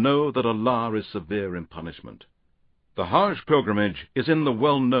 and know that Allah is severe in punishment. The Hajj pilgrimage is in the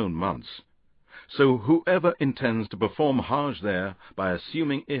well-known months. So whoever intends to perform Hajj there by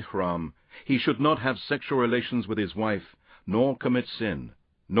assuming ihram, he should not have sexual relations with his wife, nor commit sin,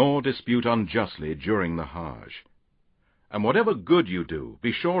 nor dispute unjustly during the Hajj. And whatever good you do,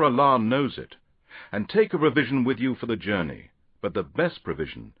 be sure Allah knows it, and take a provision with you for the journey, but the best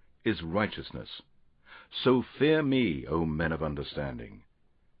provision is righteousness. So fear me, O men of understanding.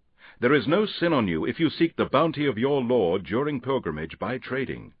 There is no sin on you if you seek the bounty of your Lord during pilgrimage by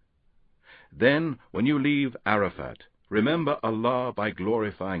trading. Then, when you leave Arafat, remember Allah by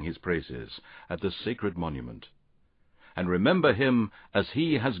glorifying His praises at the sacred monument. And remember Him as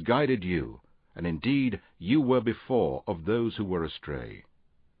He has guided you, and indeed you were before of those who were astray.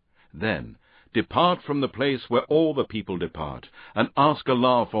 Then, depart from the place where all the people depart, and ask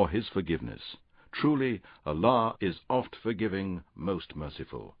Allah for His forgiveness. Truly, Allah is oft forgiving, most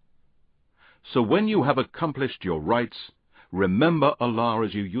merciful. So when you have accomplished your rites, remember Allah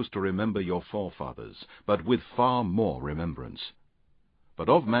as you used to remember your forefathers, but with far more remembrance. But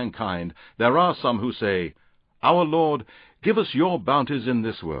of mankind there are some who say, Our Lord, give us your bounties in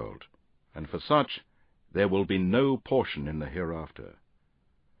this world, and for such there will be no portion in the hereafter.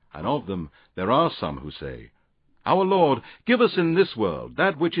 And of them there are some who say, Our Lord, give us in this world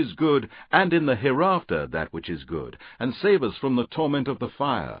that which is good, and in the hereafter that which is good, and save us from the torment of the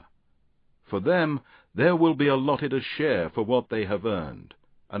fire. For them there will be allotted a share for what they have earned,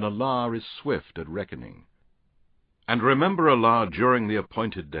 and Allah is swift at reckoning. And remember Allah during the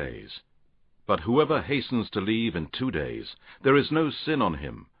appointed days. But whoever hastens to leave in 2 days, there is no sin on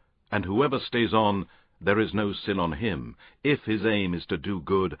him, and whoever stays on, there is no sin on him, if his aim is to do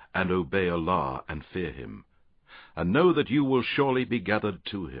good and obey Allah and fear Him. And know that you will surely be gathered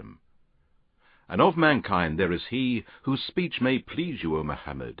to Him. And of mankind there is he whose speech may please you, O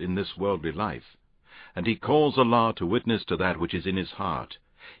Muhammad, in this worldly life, and he calls Allah to witness to that which is in his heart,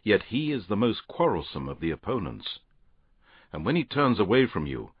 yet he is the most quarrelsome of the opponents. And when he turns away from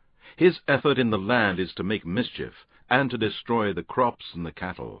you, his effort in the land is to make mischief, and to destroy the crops and the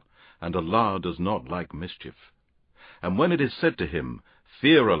cattle, and Allah does not like mischief. And when it is said to him,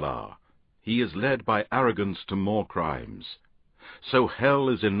 Fear Allah, he is led by arrogance to more crimes. So hell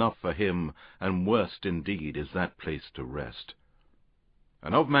is enough for him, and worst indeed is that place to rest.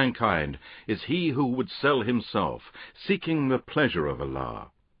 And of mankind is he who would sell himself, seeking the pleasure of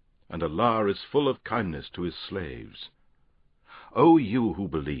Allah, and Allah is full of kindness to His slaves. O you who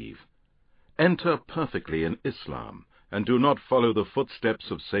believe, enter perfectly in Islam, and do not follow the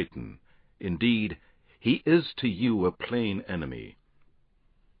footsteps of Satan. Indeed, he is to you a plain enemy.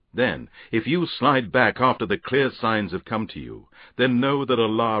 Then, if you slide back after the clear signs have come to you, then know that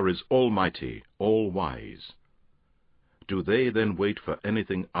Allah is Almighty, All-Wise. Do they then wait for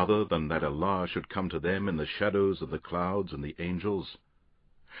anything other than that Allah should come to them in the shadows of the clouds and the angels?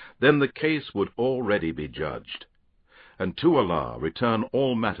 Then the case would already be judged, and to Allah return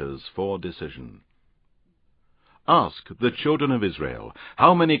all matters for decision. Ask the children of Israel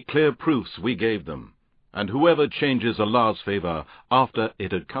how many clear proofs we gave them, and whoever changes Allah's favor after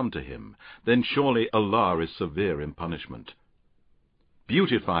it had come to him, then surely Allah is severe in punishment.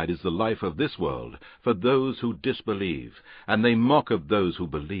 Beautified is the life of this world for those who disbelieve, and they mock of those who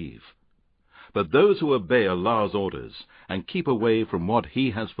believe. But those who obey Allah's orders and keep away from what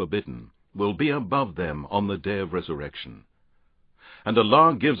He has forbidden will be above them on the day of resurrection. And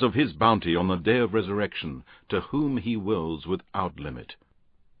Allah gives of His bounty on the day of resurrection to whom He wills without limit.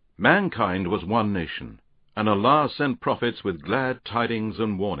 Mankind was one nation, and Allah sent prophets with glad tidings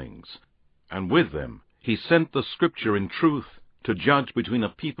and warnings, and with them He sent the Scripture in truth to judge between a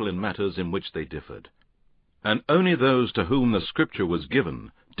people in matters in which they differed. And only those to whom the Scripture was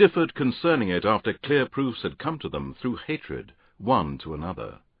given differed concerning it after clear proofs had come to them through hatred one to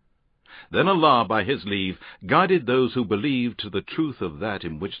another. Then Allah, by His leave, guided those who believed to the truth of that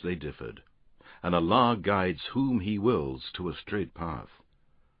in which they differed, and Allah guides whom He wills to a straight path.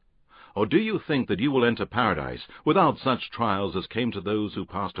 Or do you think that you will enter paradise without such trials as came to those who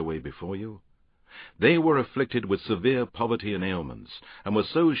passed away before you? They were afflicted with severe poverty and ailments, and were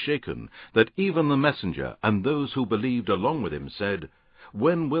so shaken that even the messenger and those who believed along with him said,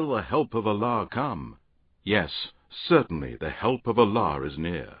 "When will the help of Allah come?" Yes, certainly the help of Allah is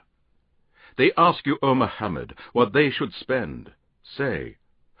near. They ask you, O Muhammad, what they should spend. Say,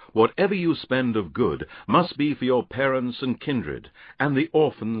 whatever you spend of good must be for your parents and kindred, and the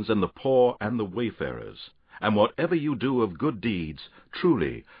orphans and the poor and the wayfarers. And whatever you do of good deeds,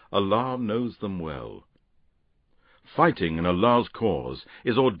 truly Allah knows them well. Fighting in Allah's cause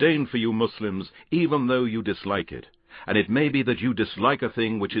is ordained for you Muslims, even though you dislike it, and it may be that you dislike a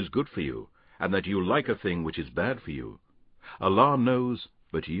thing which is good for you, and that you like a thing which is bad for you. Allah knows,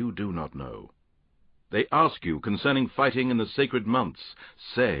 but you do not know. They ask you concerning fighting in the sacred months.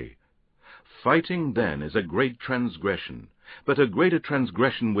 Say, fighting then is a great transgression, but a greater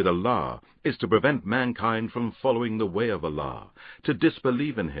transgression with Allah is to prevent mankind from following the way of Allah, to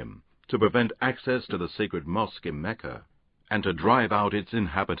disbelieve in Him, to prevent access to the sacred mosque in Mecca, and to drive out its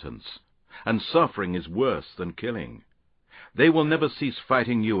inhabitants. And suffering is worse than killing. They will never cease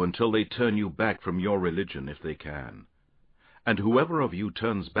fighting you until they turn you back from your religion if they can. And whoever of you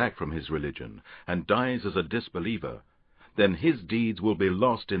turns back from his religion and dies as a disbeliever, then his deeds will be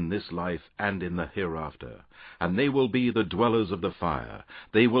lost in this life and in the hereafter, and they will be the dwellers of the fire.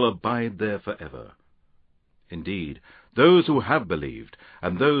 They will abide there forever. Indeed, those who have believed,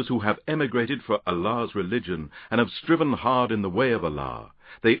 and those who have emigrated for Allah's religion, and have striven hard in the way of Allah,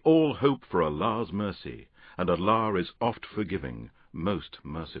 they all hope for Allah's mercy, and Allah is oft forgiving, most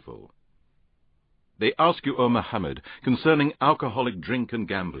merciful. They ask you, O Muhammad, concerning alcoholic drink and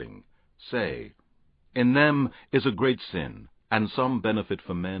gambling. Say, in them is a great sin, and some benefit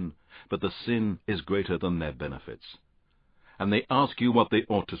for men, but the sin is greater than their benefits. And they ask you what they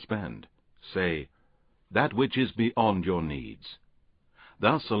ought to spend. Say, that which is beyond your needs.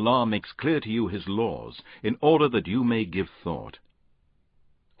 Thus Allah makes clear to you His laws, in order that you may give thought.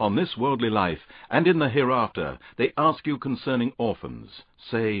 On this worldly life, and in the hereafter, they ask you concerning orphans.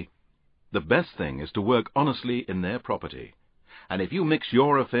 Say, the best thing is to work honestly in their property, and if you mix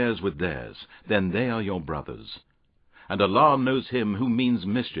your affairs with theirs, then they are your brothers. And Allah knows him who means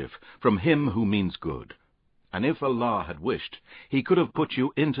mischief from him who means good. And if Allah had wished, He could have put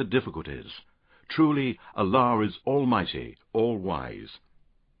you into difficulties. Truly, Allah is Almighty, All-Wise.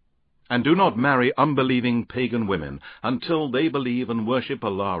 And do not marry unbelieving pagan women until they believe and worship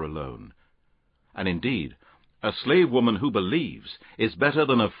Allah alone. And indeed, a slave woman who believes is better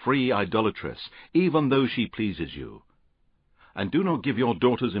than a free idolatress, even though she pleases you. And do not give your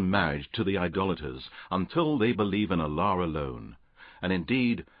daughters in marriage to the idolaters until they believe in Allah alone. And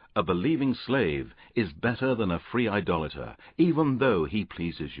indeed, a believing slave is better than a free idolater, even though he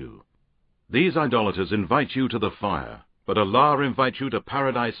pleases you. These idolaters invite you to the fire, but Allah invites you to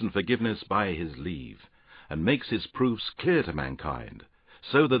paradise and forgiveness by His leave, and makes His proofs clear to mankind,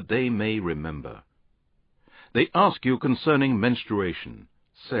 so that they may remember. They ask you concerning menstruation.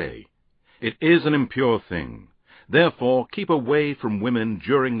 Say, it is an impure thing. Therefore keep away from women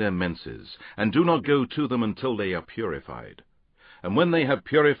during their menses, and do not go to them until they are purified. And when they have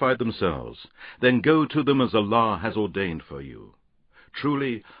purified themselves, then go to them as Allah has ordained for you.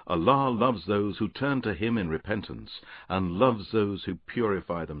 Truly, Allah loves those who turn to Him in repentance, and loves those who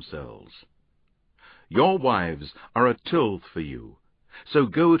purify themselves. Your wives are a tilth for you, so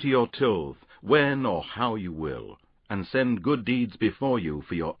go to your tilth when or how you will, and send good deeds before you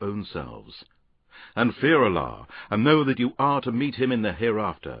for your own selves. And fear Allah, and know that you are to meet Him in the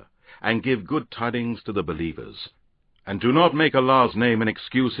hereafter, and give good tidings to the believers. And do not make Allah's name an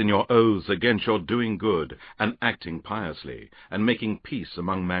excuse in your oaths against your doing good, and acting piously, and making peace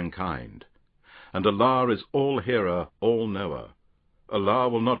among mankind. And Allah is all-hearer, all-knower. Allah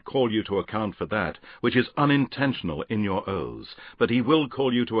will not call you to account for that which is unintentional in your oaths, but He will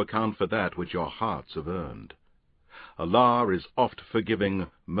call you to account for that which your hearts have earned. Allah is oft forgiving,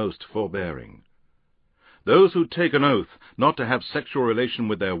 most forbearing. Those who take an oath not to have sexual relation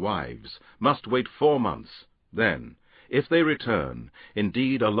with their wives must wait 4 months. Then, if they return,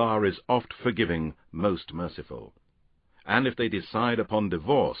 indeed Allah is oft forgiving, most merciful. And if they decide upon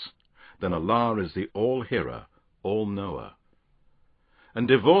divorce, then Allah is the all-hearer, all-knower. And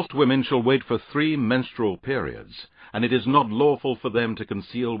divorced women shall wait for 3 menstrual periods, and it is not lawful for them to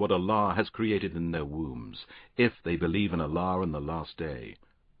conceal what Allah has created in their wombs, if they believe in Allah and the last day.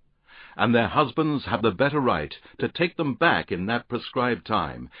 And their husbands have the better right to take them back in that prescribed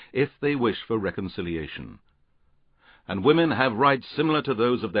time, if they wish for reconciliation. And women have rights similar to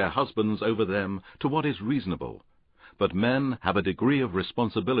those of their husbands over them to what is reasonable, but men have a degree of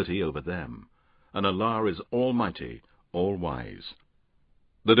responsibility over them, and Allah is almighty, all-wise.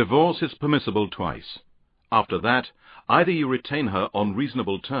 The divorce is permissible twice. After that, either you retain her on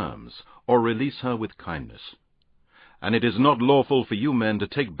reasonable terms, or release her with kindness. And it is not lawful for you men to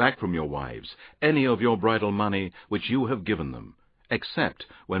take back from your wives any of your bridal money which you have given them, except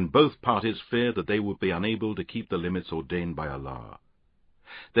when both parties fear that they would be unable to keep the limits ordained by Allah.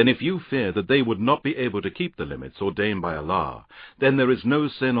 Then if you fear that they would not be able to keep the limits ordained by Allah, then there is no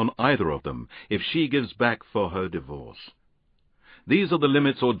sin on either of them if she gives back for her divorce. These are the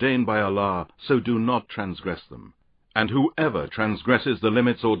limits ordained by Allah, so do not transgress them. And whoever transgresses the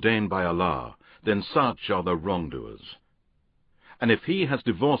limits ordained by Allah, then such are the wrongdoers. And if he has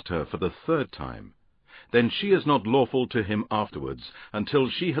divorced her for the 3rd time, then she is not lawful to him afterwards until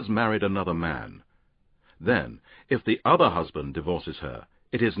she has married another man. Then, if the other husband divorces her,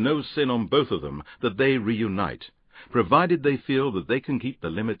 it is no sin on both of them that they reunite, provided they feel that they can keep the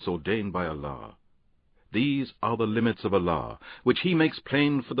limits ordained by Allah. These are the limits of Allah, which He makes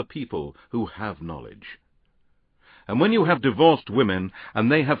plain for the people who have knowledge. And when you have divorced women, and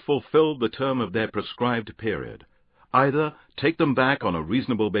they have fulfilled the term of their prescribed period, either take them back on a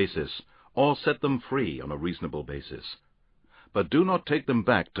reasonable basis, or set them free on a reasonable basis. But do not take them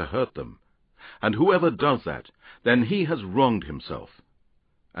back to hurt them. And whoever does that, then he has wronged himself.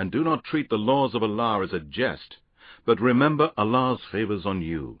 And do not treat the laws of Allah as a jest, but remember Allah's favors on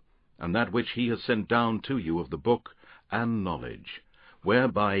you, and that which He has sent down to you of the book and knowledge,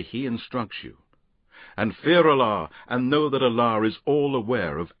 whereby He instructs you. And fear Allah, and know that Allah is all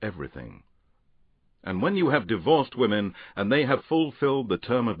aware of everything. And when you have divorced women, and they have fulfilled the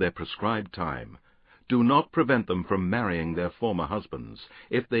term of their prescribed time, do not prevent them from marrying their former husbands,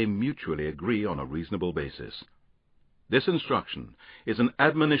 if they mutually agree on a reasonable basis. This instruction is an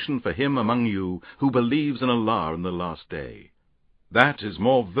admonition for him among you who believes in Allah and the last day. That is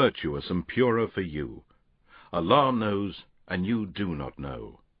more virtuous and purer for you. Allah knows, and you do not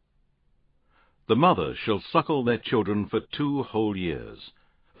know. The mother shall suckle their children for 2 whole years,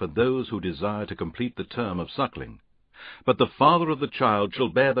 for those who desire to complete the term of suckling. But the father of the child shall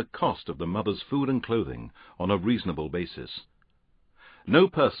bear the cost of the mother's food and clothing on a reasonable basis. No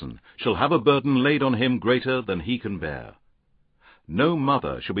person shall have a burden laid on him greater than he can bear. No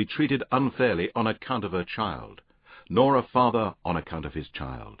mother shall be treated unfairly on account of her child, nor a father on account of his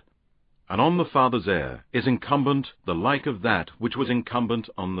child. And on the father's heir is incumbent the like of that which was incumbent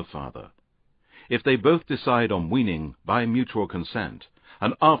on the father. If they both decide on weaning by mutual consent,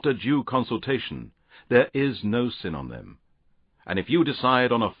 and after due consultation, there is no sin on them. And if you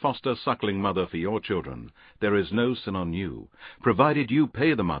decide on a foster suckling mother for your children, there is no sin on you, provided you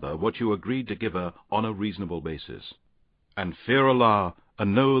pay the mother what you agreed to give her on a reasonable basis. And fear Allah,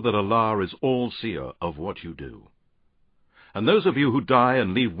 and know that Allah is all-seer of what you do. And those of you who die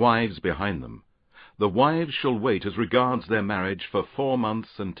and leave wives behind them, the wives shall wait as regards their marriage for 4 months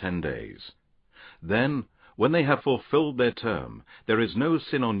and 10 days. Then, when they have fulfilled their term, there is no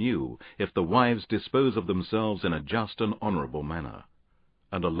sin on you if the wives dispose of themselves in a just and honorable manner.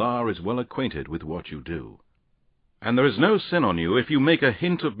 And Allah is well acquainted with what you do. And there is no sin on you if you make a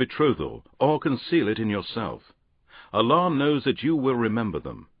hint of betrothal, or conceal it in yourself. Allah knows that you will remember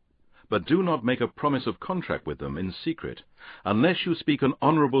them. But do not make a promise of contract with them in secret, unless you speak an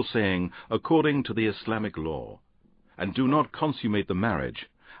honorable saying according to the Islamic law. And do not consummate the marriage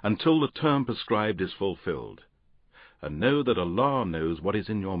until the term prescribed is fulfilled. And know that Allah knows what is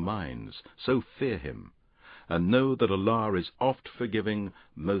in your minds, so fear Him. And know that Allah is oft forgiving,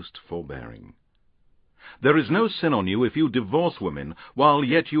 most forbearing. There is no sin on you if you divorce women while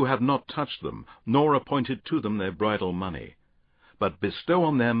yet you have not touched them, nor appointed to them their bridal money. But bestow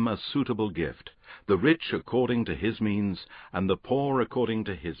on them a suitable gift, the rich according to his means, and the poor according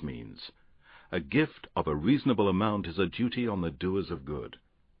to his means. A gift of a reasonable amount is a duty on the doers of good.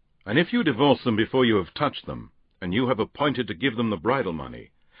 And if you divorce them before you have touched them, and you have appointed to give them the bridal money,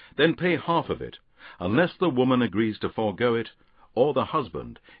 then pay half of it, unless the woman agrees to forego it, or the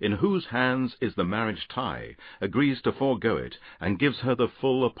husband, in whose hands is the marriage tie, agrees to forego it, and gives her the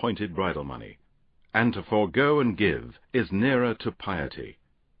full appointed bridal money. And to forego and give is nearer to piety.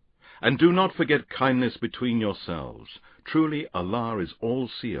 And do not forget kindness between yourselves. Truly Allah is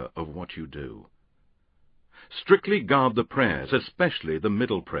all-seer of what you do. Strictly guard the prayers, especially the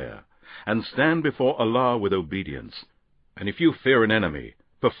middle prayer, and stand before Allah with obedience. And if you fear an enemy,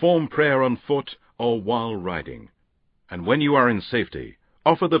 perform prayer on foot or while riding. And when you are in safety,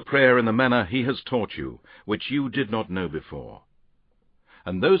 offer the prayer in the manner He has taught you, which you did not know before.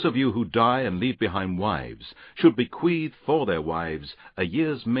 And those of you who die and leave behind wives should bequeath for their wives a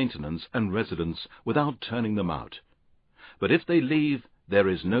year's maintenance and residence without turning them out. But if they leave, there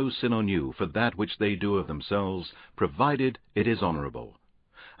is no sin on you for that which they do of themselves, provided it is honorable.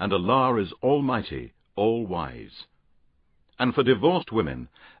 And Allah is almighty, all-wise. And for divorced women,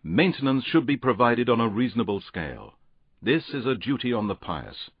 maintenance should be provided on a reasonable scale. This is a duty on the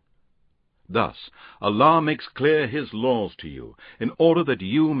pious. Thus, Allah makes clear His laws to you, in order that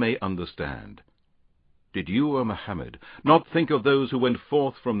you may understand. Did you, O Muhammad, not think of those who went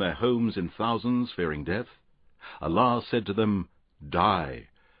forth from their homes in thousands, fearing death? Allah said to them, Die,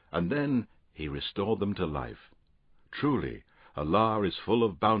 and then He restored them to life. Truly, Allah is full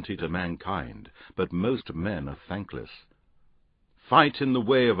of bounty to mankind, but most men are thankless. Fight in the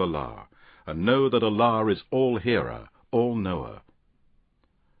way of Allah, and know that Allah is all-hearer, all-knower.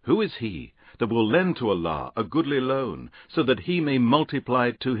 Who is he that will lend to Allah a goodly loan, so that He may multiply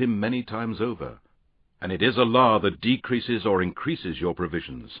it to him many times over? And it is Allah that decreases or increases your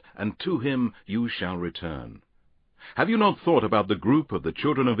provisions, and to Him you shall return. Have you not thought about the group of the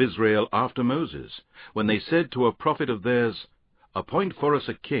children of Israel after Moses, when they said to a prophet of theirs, Appoint for us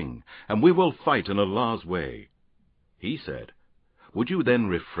a king, and we will fight in Allah's way? He said, Would you then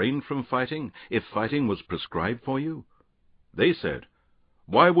refrain from fighting, if fighting was prescribed for you? They said,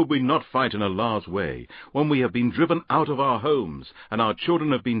 Why would we not fight in Allah's way, when we have been driven out of our homes, and our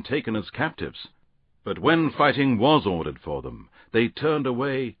children have been taken as captives? But when fighting was ordered for them, they turned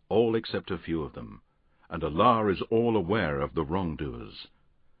away, all except a few of them. And Allah is all aware of the wrongdoers.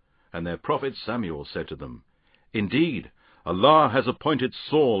 And their prophet Samuel said to them, Indeed, Allah has appointed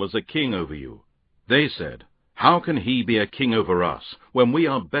Saul as a king over you. They said, How can he be a king over us, when we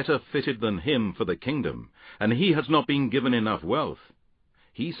are better fitted than him for the kingdom, and he has not been given enough wealth?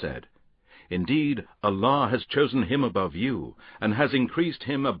 He said, Indeed, Allah has chosen him above you, and has increased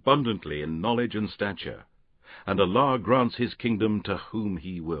him abundantly in knowledge and stature. And Allah grants His kingdom to whom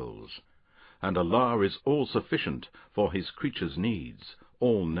He wills. And Allah is all-sufficient for His creatures' needs,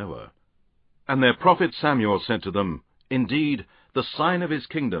 all-knower. And their prophet Samuel said to them, Indeed, the sign of His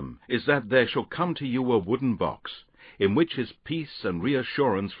kingdom is that there shall come to you a wooden box, in which is peace and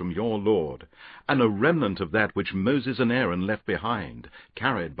reassurance from your Lord, and a remnant of that which Moses and Aaron left behind,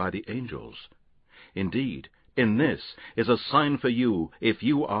 carried by the angels. Indeed, in this is a sign for you, if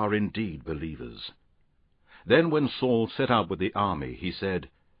you are indeed believers. Then when Saul set out with the army, he said,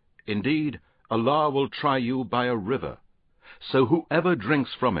 Indeed, Allah will try you by a river. So whoever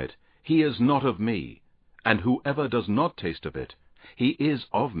drinks from it, he is not of me, and whoever does not taste of it, he is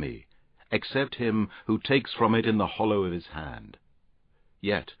of me, except him who takes from it in the hollow of his hand.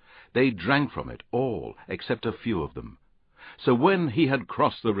 Yet they drank from it all, except a few of them. So when he had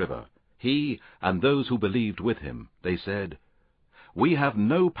crossed the river, he and those who believed with him, they said, We have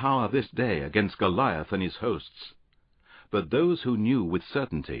no power this day against Goliath and his hosts. But those who knew with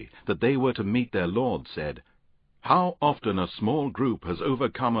certainty that they were to meet their Lord said, How often a small group has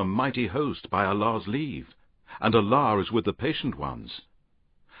overcome a mighty host by Allah's leave, and Allah is with the patient ones.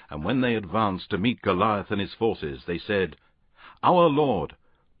 And when they advanced to meet Goliath and his forces, they said, Our Lord,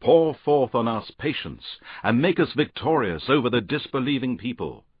 pour forth on us patience, and make us victorious over the disbelieving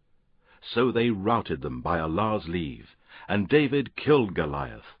people. So they routed them by Allah's leave, and David killed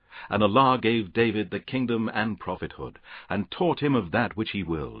Goliath, And Allah gave David the kingdom and prophethood, and taught him of that which he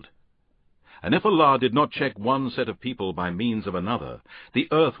willed. And if Allah did not check one set of people by means of another, the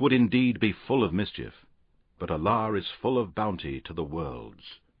earth would indeed be full of mischief. But Allah is full of bounty to the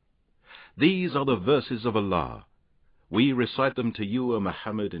worlds. These are the verses of Allah. We recite them to you, O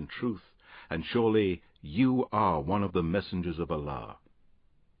Muhammad, in truth, and surely you are one of the messengers of Allah.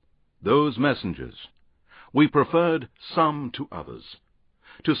 Those messengers, we preferred some to others.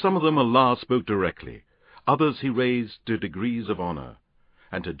 To some of them Allah spoke directly, others he raised to degrees of honor.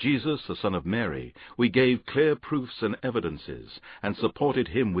 And to Jesus, the son of Mary, we gave clear proofs and evidences, and supported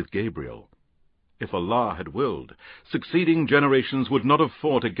him with Gabriel. If Allah had willed, succeeding generations would not have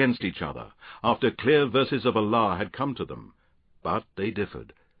fought against each other, after clear verses of Allah had come to them. But they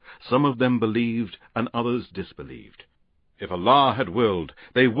differed. Some of them believed, and others disbelieved. If Allah had willed,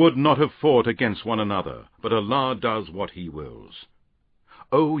 they would not have fought against one another, but Allah does what he wills.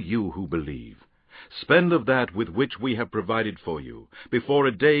 O you who believe, spend of that with which we have provided for you, before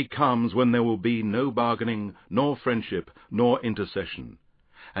a day comes when there will be no bargaining, nor friendship, nor intercession.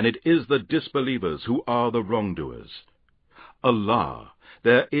 And it is the disbelievers who are the wrongdoers. Allah,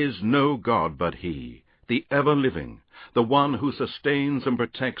 there is no God but He, the ever-living, the one who sustains and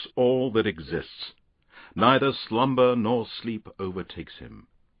protects all that exists. Neither slumber nor sleep overtakes him.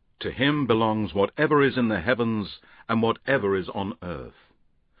 To him belongs whatever is in the heavens and whatever is on earth.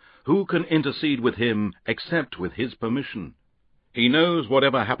 Who can intercede with him except with his permission? He knows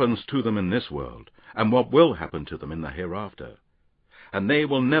whatever happens to them in this world, and what will happen to them in the hereafter. And they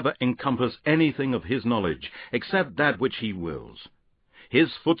will never encompass anything of his knowledge, except that which he wills. His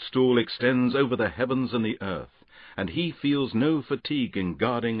footstool extends over the heavens and the earth, and he feels no fatigue in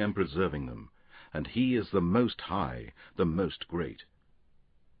guarding and preserving them, and he is the Most High, the Most Great.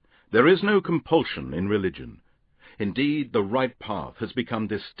 There is no compulsion in religion. Indeed, the right path has become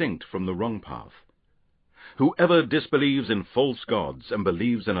distinct from the wrong path. Whoever disbelieves in false gods and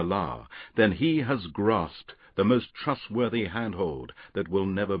believes in Allah, then he has grasped the most trustworthy handhold that will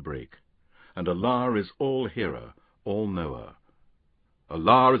never break. And Allah is all-hearer, all-knower.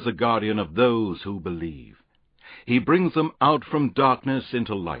 Allah is the guardian of those who believe. He brings them out from darkness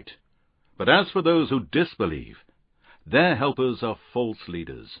into light. But as for those who disbelieve, their helpers are false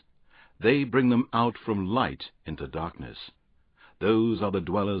leaders. They bring them out from light into darkness. Those are the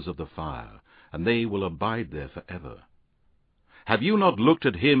dwellers of the fire, and they will abide there forever. Have you not looked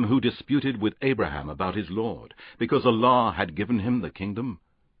at him who disputed with Abraham about his Lord, because Allah had given him the kingdom?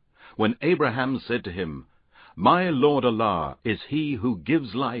 When Abraham said to him, "My Lord Allah is he who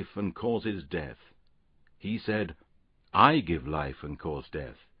gives life and causes death," he said, "I give life and cause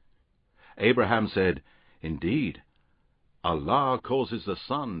death." Abraham said, "Indeed, Allah causes the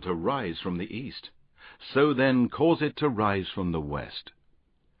sun to rise from the east, so then cause it to rise from the west."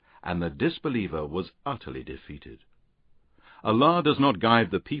 And the disbeliever was utterly defeated. Allah does not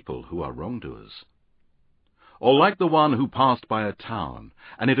guide the people who are wrongdoers. Or like the one who passed by a town,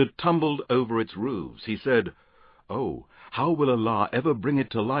 and it had tumbled over its roofs, he said, "Oh, how will Allah ever bring it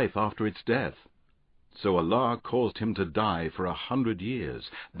to life after its death?" So Allah caused him to die for 100 years,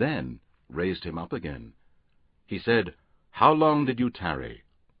 then raised him up again. He said, "How long did you tarry?"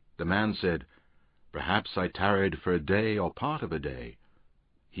 The man said, "Perhaps I tarried for a day or part of a day."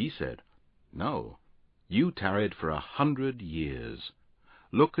 He said, "No, you tarried for 100 years.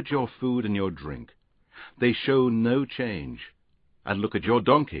 Look at your food and your drink. They show no change. And look at your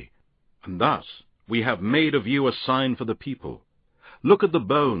donkey. And thus we have made of you a sign for the people. Look at the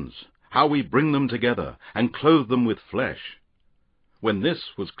bones, how we bring them together, and clothe them with flesh." When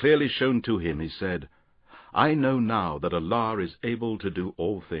this was clearly shown to him, he said, "I know now that Allah is able to do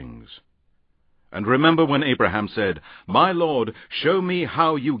all things." And remember when Abraham said, "My Lord, show me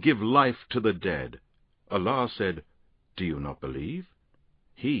how you give life to the dead." Allah said, "Do you not believe?"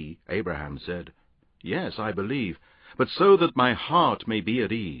 He, Abraham, said, "Yes, I believe, but so that my heart may be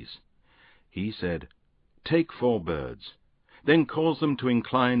at ease." He said, "Take 4 birds, then cause them to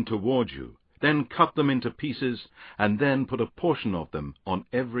incline toward you, then cut them into pieces, and then put a portion of them on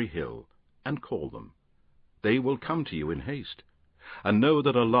every hill, and call them. They will come to you in haste. And know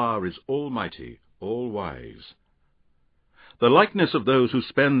that Allah is almighty, all-wise." The likeness of those who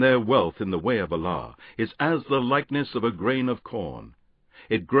spend their wealth in the way of Allah is as the likeness of a grain of corn.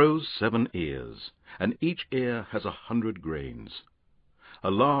 It grows 7 ears, and each ear has 100 grains.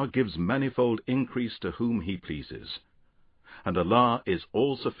 Allah gives manifold increase to whom He pleases. And Allah is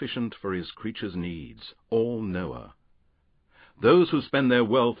all-sufficient for His creatures' needs, all-knower. Those who spend their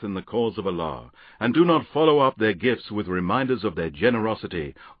wealth in the cause of Allah, and do not follow up their gifts with reminders of their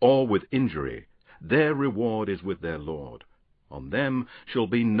generosity or with injury, their reward is with their Lord. On them shall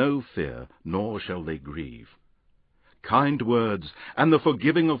be no fear, nor shall they grieve. Kind words and the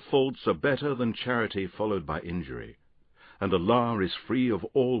forgiving of faults are better than charity followed by injury. And Allah is free of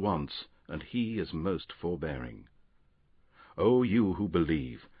all wants, and He is most forbearing. O you who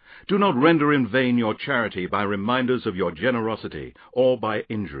believe, do not render in vain your charity by reminders of your generosity or by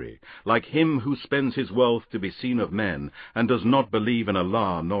injury, like him who spends his wealth to be seen of men, and does not believe in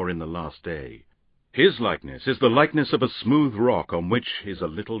Allah nor in the last day. His likeness is the likeness of a smooth rock on which is a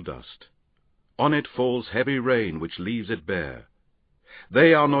little dust. On it falls heavy rain which leaves it bare.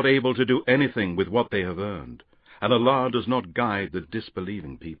 They are not able to do anything with what they have earned, and Allah does not guide the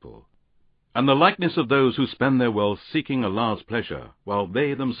disbelieving people. And the likeness of those who spend their wealth seeking Allah's pleasure, while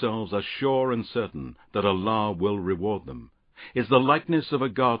they themselves are sure and certain that Allah will reward them, is the likeness of a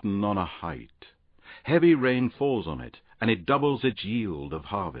garden on a height. Heavy rain falls on it, and it doubles its yield of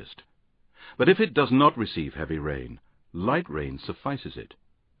harvest. But if it does not receive heavy rain, light rain suffices it.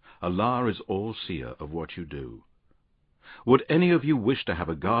 Allah is all-seer of what you do. Would any of you wish to have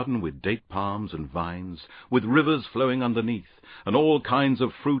a garden with date palms and vines, with rivers flowing underneath, and all kinds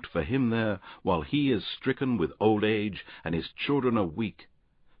of fruit for him there, while he is stricken with old age, and his children are weak?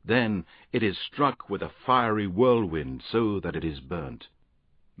 Then it is struck with a fiery whirlwind, so that it is burnt.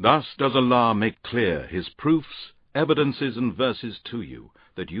 Thus does Allah make clear His proofs, evidences, and verses to you,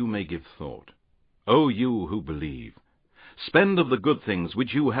 that you may give thought. O you who believe, spend of the good things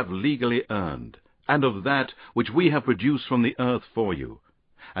which you have legally earned, and of that which we have produced from the earth for you,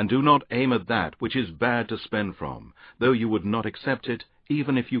 and do not aim at that which is bad to spend from, though you would not accept it,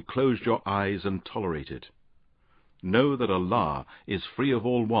 even if you closed your eyes and tolerate it. Know that Allah is free of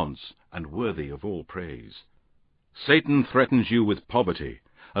all wants and worthy of all praise. Satan threatens you with poverty,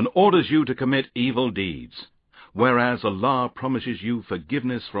 and orders you to commit evil deeds, whereas Allah promises you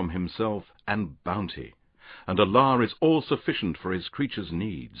forgiveness from Himself and bounty, and Allah is all-sufficient for His creatures'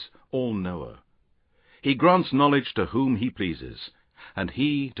 needs, all-knower. He grants knowledge to whom He pleases, and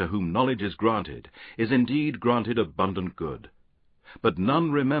he to whom knowledge is granted is indeed granted abundant good. But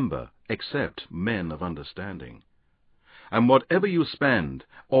none remember except men of understanding. And whatever you spend,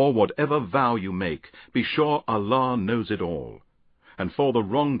 or whatever vow you make, be sure Allah knows it all, and for the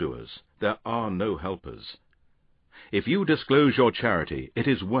wrongdoers there are no helpers. If you disclose your charity, it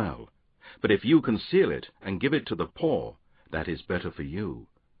is well, but if you conceal it and give it to the poor, that is better for you.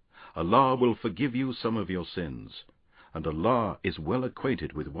 Allah will forgive you some of your sins, and Allah is well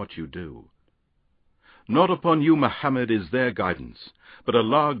acquainted with what you do. Not upon you, Muhammad, is their guidance, but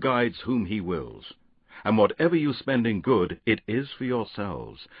Allah guides whom He wills. And whatever you spend in good, it is for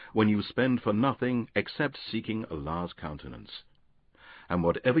yourselves, when you spend for nothing except seeking Allah's countenance. And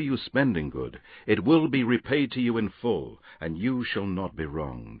whatever you spend in good, it will be repaid to you in full, and you shall not be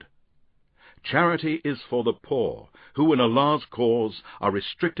wronged. Charity is for the poor, who in Allah's cause are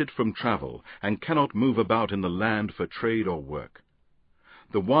restricted from travel, and cannot move about in the land for trade or work.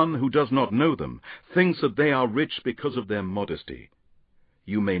 The one who does not know them thinks that they are rich because of their modesty.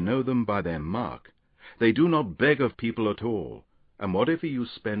 You may know them by their mark. They do not beg of people at all, and whatever you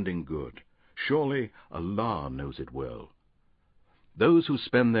spend in good, surely Allah knows it well. Those who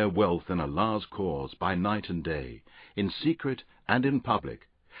spend their wealth in Allah's cause by night and day, in secret and in public,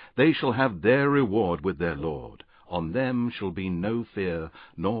 they shall have their reward with their Lord. On them shall be no fear,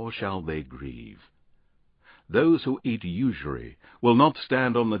 nor shall they grieve. Those who eat usury will not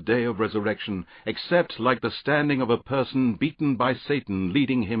stand on the day of resurrection, except like the standing of a person beaten by Satan,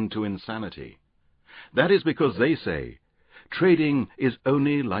 leading him to insanity. That is because they say, trading is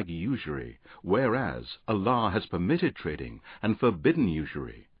only like usury, whereas Allah has permitted trading and forbidden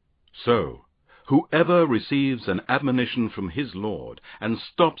usury. So, whoever receives an admonition from his Lord and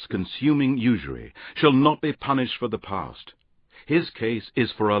stops consuming usury shall not be punished for the past. His case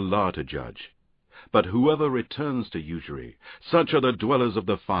is for Allah to judge. But whoever returns to usury, such are the dwellers of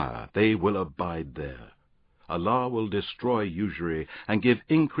the fire, they will abide there. Allah will destroy usury and give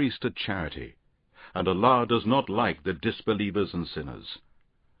increase to charity, and Allah does not like the disbelievers and sinners.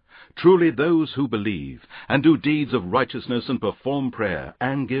 Truly those who believe, and do deeds of righteousness, and perform prayer,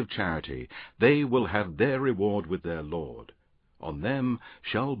 and give charity, they will have their reward with their Lord. On them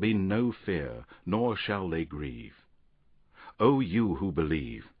shall be no fear, nor shall they grieve. O you who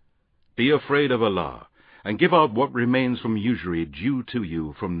believe, be afraid of Allah, and give out what remains from usury due to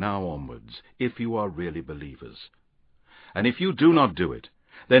you from now onwards, if you are really believers. And if you do not do it,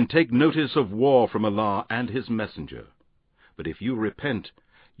 then take notice of war from Allah and His Messenger. But if you repent,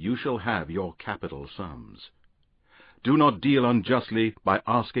 you shall have your capital sums. Do not deal unjustly by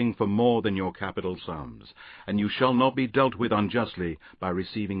asking for more than your capital sums, and you shall not be dealt with unjustly by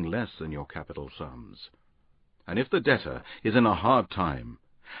receiving less than your capital sums. And if the debtor is in a hard time,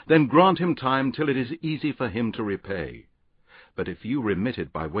 then grant him time till it is easy for him to repay. But if you remit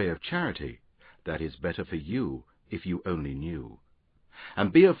it by way of charity, that is better for you, if you only knew.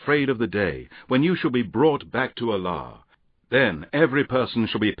 And be afraid of the day when you shall be brought back to Allah. Then every person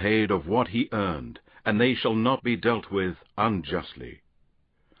shall be paid of what he earned, and they shall not be dealt with unjustly.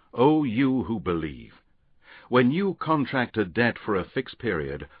 O you who believe, when you contract a debt for a fixed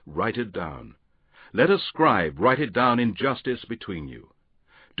period, write it down. Let a scribe write it down in justice between you.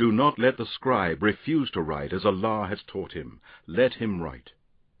 Do not let the scribe refuse to write as Allah has taught him. Let him write.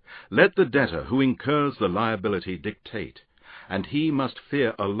 Let the debtor who incurs the liability dictate, and he must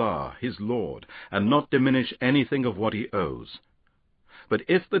fear Allah, his Lord, and not diminish anything of what he owes. But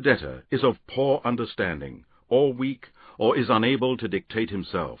if the debtor is of poor understanding, or weak, or is unable to dictate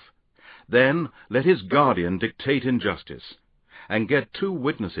himself, then let his guardian dictate in justice, and get 2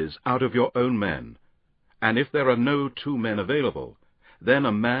 witnesses out of your own men. And if there are no 2 men available, then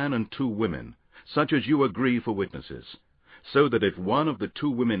a man and 2 women, such as you agree for witnesses, so that if one of the 2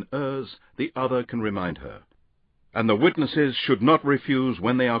 women errs, the other can remind her. And the witnesses should not refuse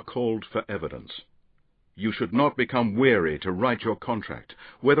when they are called for evidence. You should not become weary to write your contract,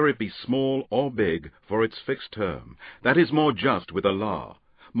 whether it be small or big, for its fixed term. That is more just with Allah,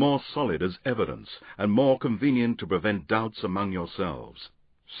 more solid as evidence, and more convenient to prevent doubts among yourselves.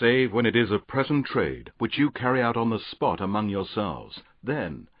 Save when it is a present trade, which you carry out on the spot among yourselves.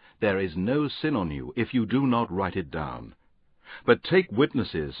 Then there is no sin on you if you do not write it down. But take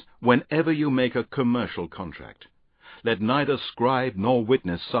witnesses whenever you make a commercial contract. Let neither scribe nor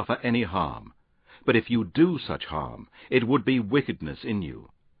witness suffer any harm. But if you do such harm, it would be wickedness in you.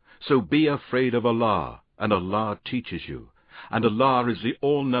 So be afraid of Allah, and Allah teaches you, and Allah is the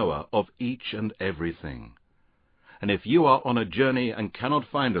all-knower of each and everything. And if you are on a journey and cannot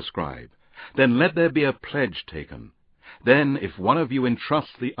find a scribe, then let there be a pledge taken. Then, if one of you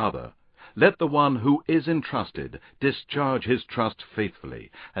entrusts the other, let the one who is entrusted discharge his trust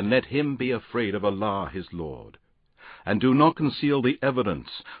faithfully, and let him be afraid of Allah his Lord. And do not conceal the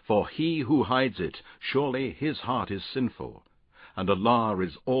evidence, for he who hides it, surely his heart is sinful, and Allah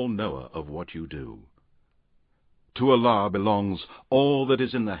is all-knower of what you do. To Allah belongs all that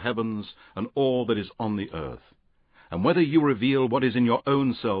is in the heavens and all that is on the earth. And whether you reveal what is in your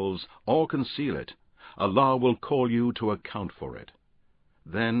own selves or conceal it, Allah will call you to account for it.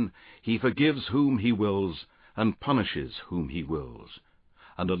 Then He forgives whom He wills and punishes whom He wills,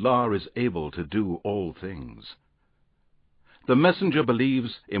 and Allah is able to do all things. The messenger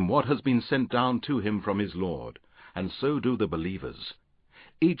believes in what has been sent down to him from his Lord, and so do the believers.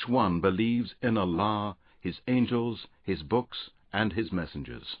 Each one believes in Allah, His angels, His books, and His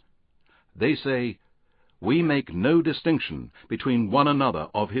messengers. They say, "We make no distinction between one another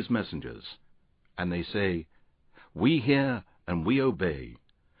of His messengers." And they say, "We hear and we obey.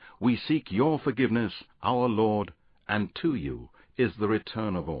 We seek your forgiveness, our Lord, and to you is the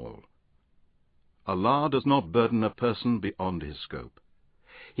return of all." Allah does not burden a person beyond his scope.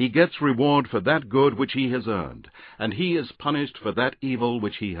 He gets reward for that good which he has earned, and he is punished for that evil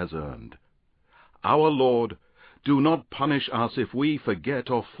which he has earned. Our Lord, do not punish us if we forget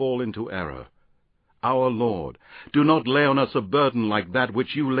or fall into error. Our Lord, do not lay on us a burden like that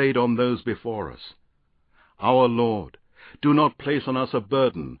which you laid on those before us. Our Lord, do not place on us a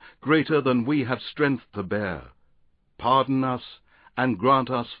burden greater than we have strength to bear. Pardon us and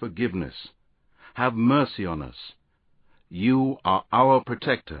grant us forgiveness. Have mercy on us. You are our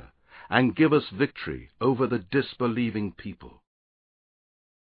protector, and give us victory over the disbelieving people.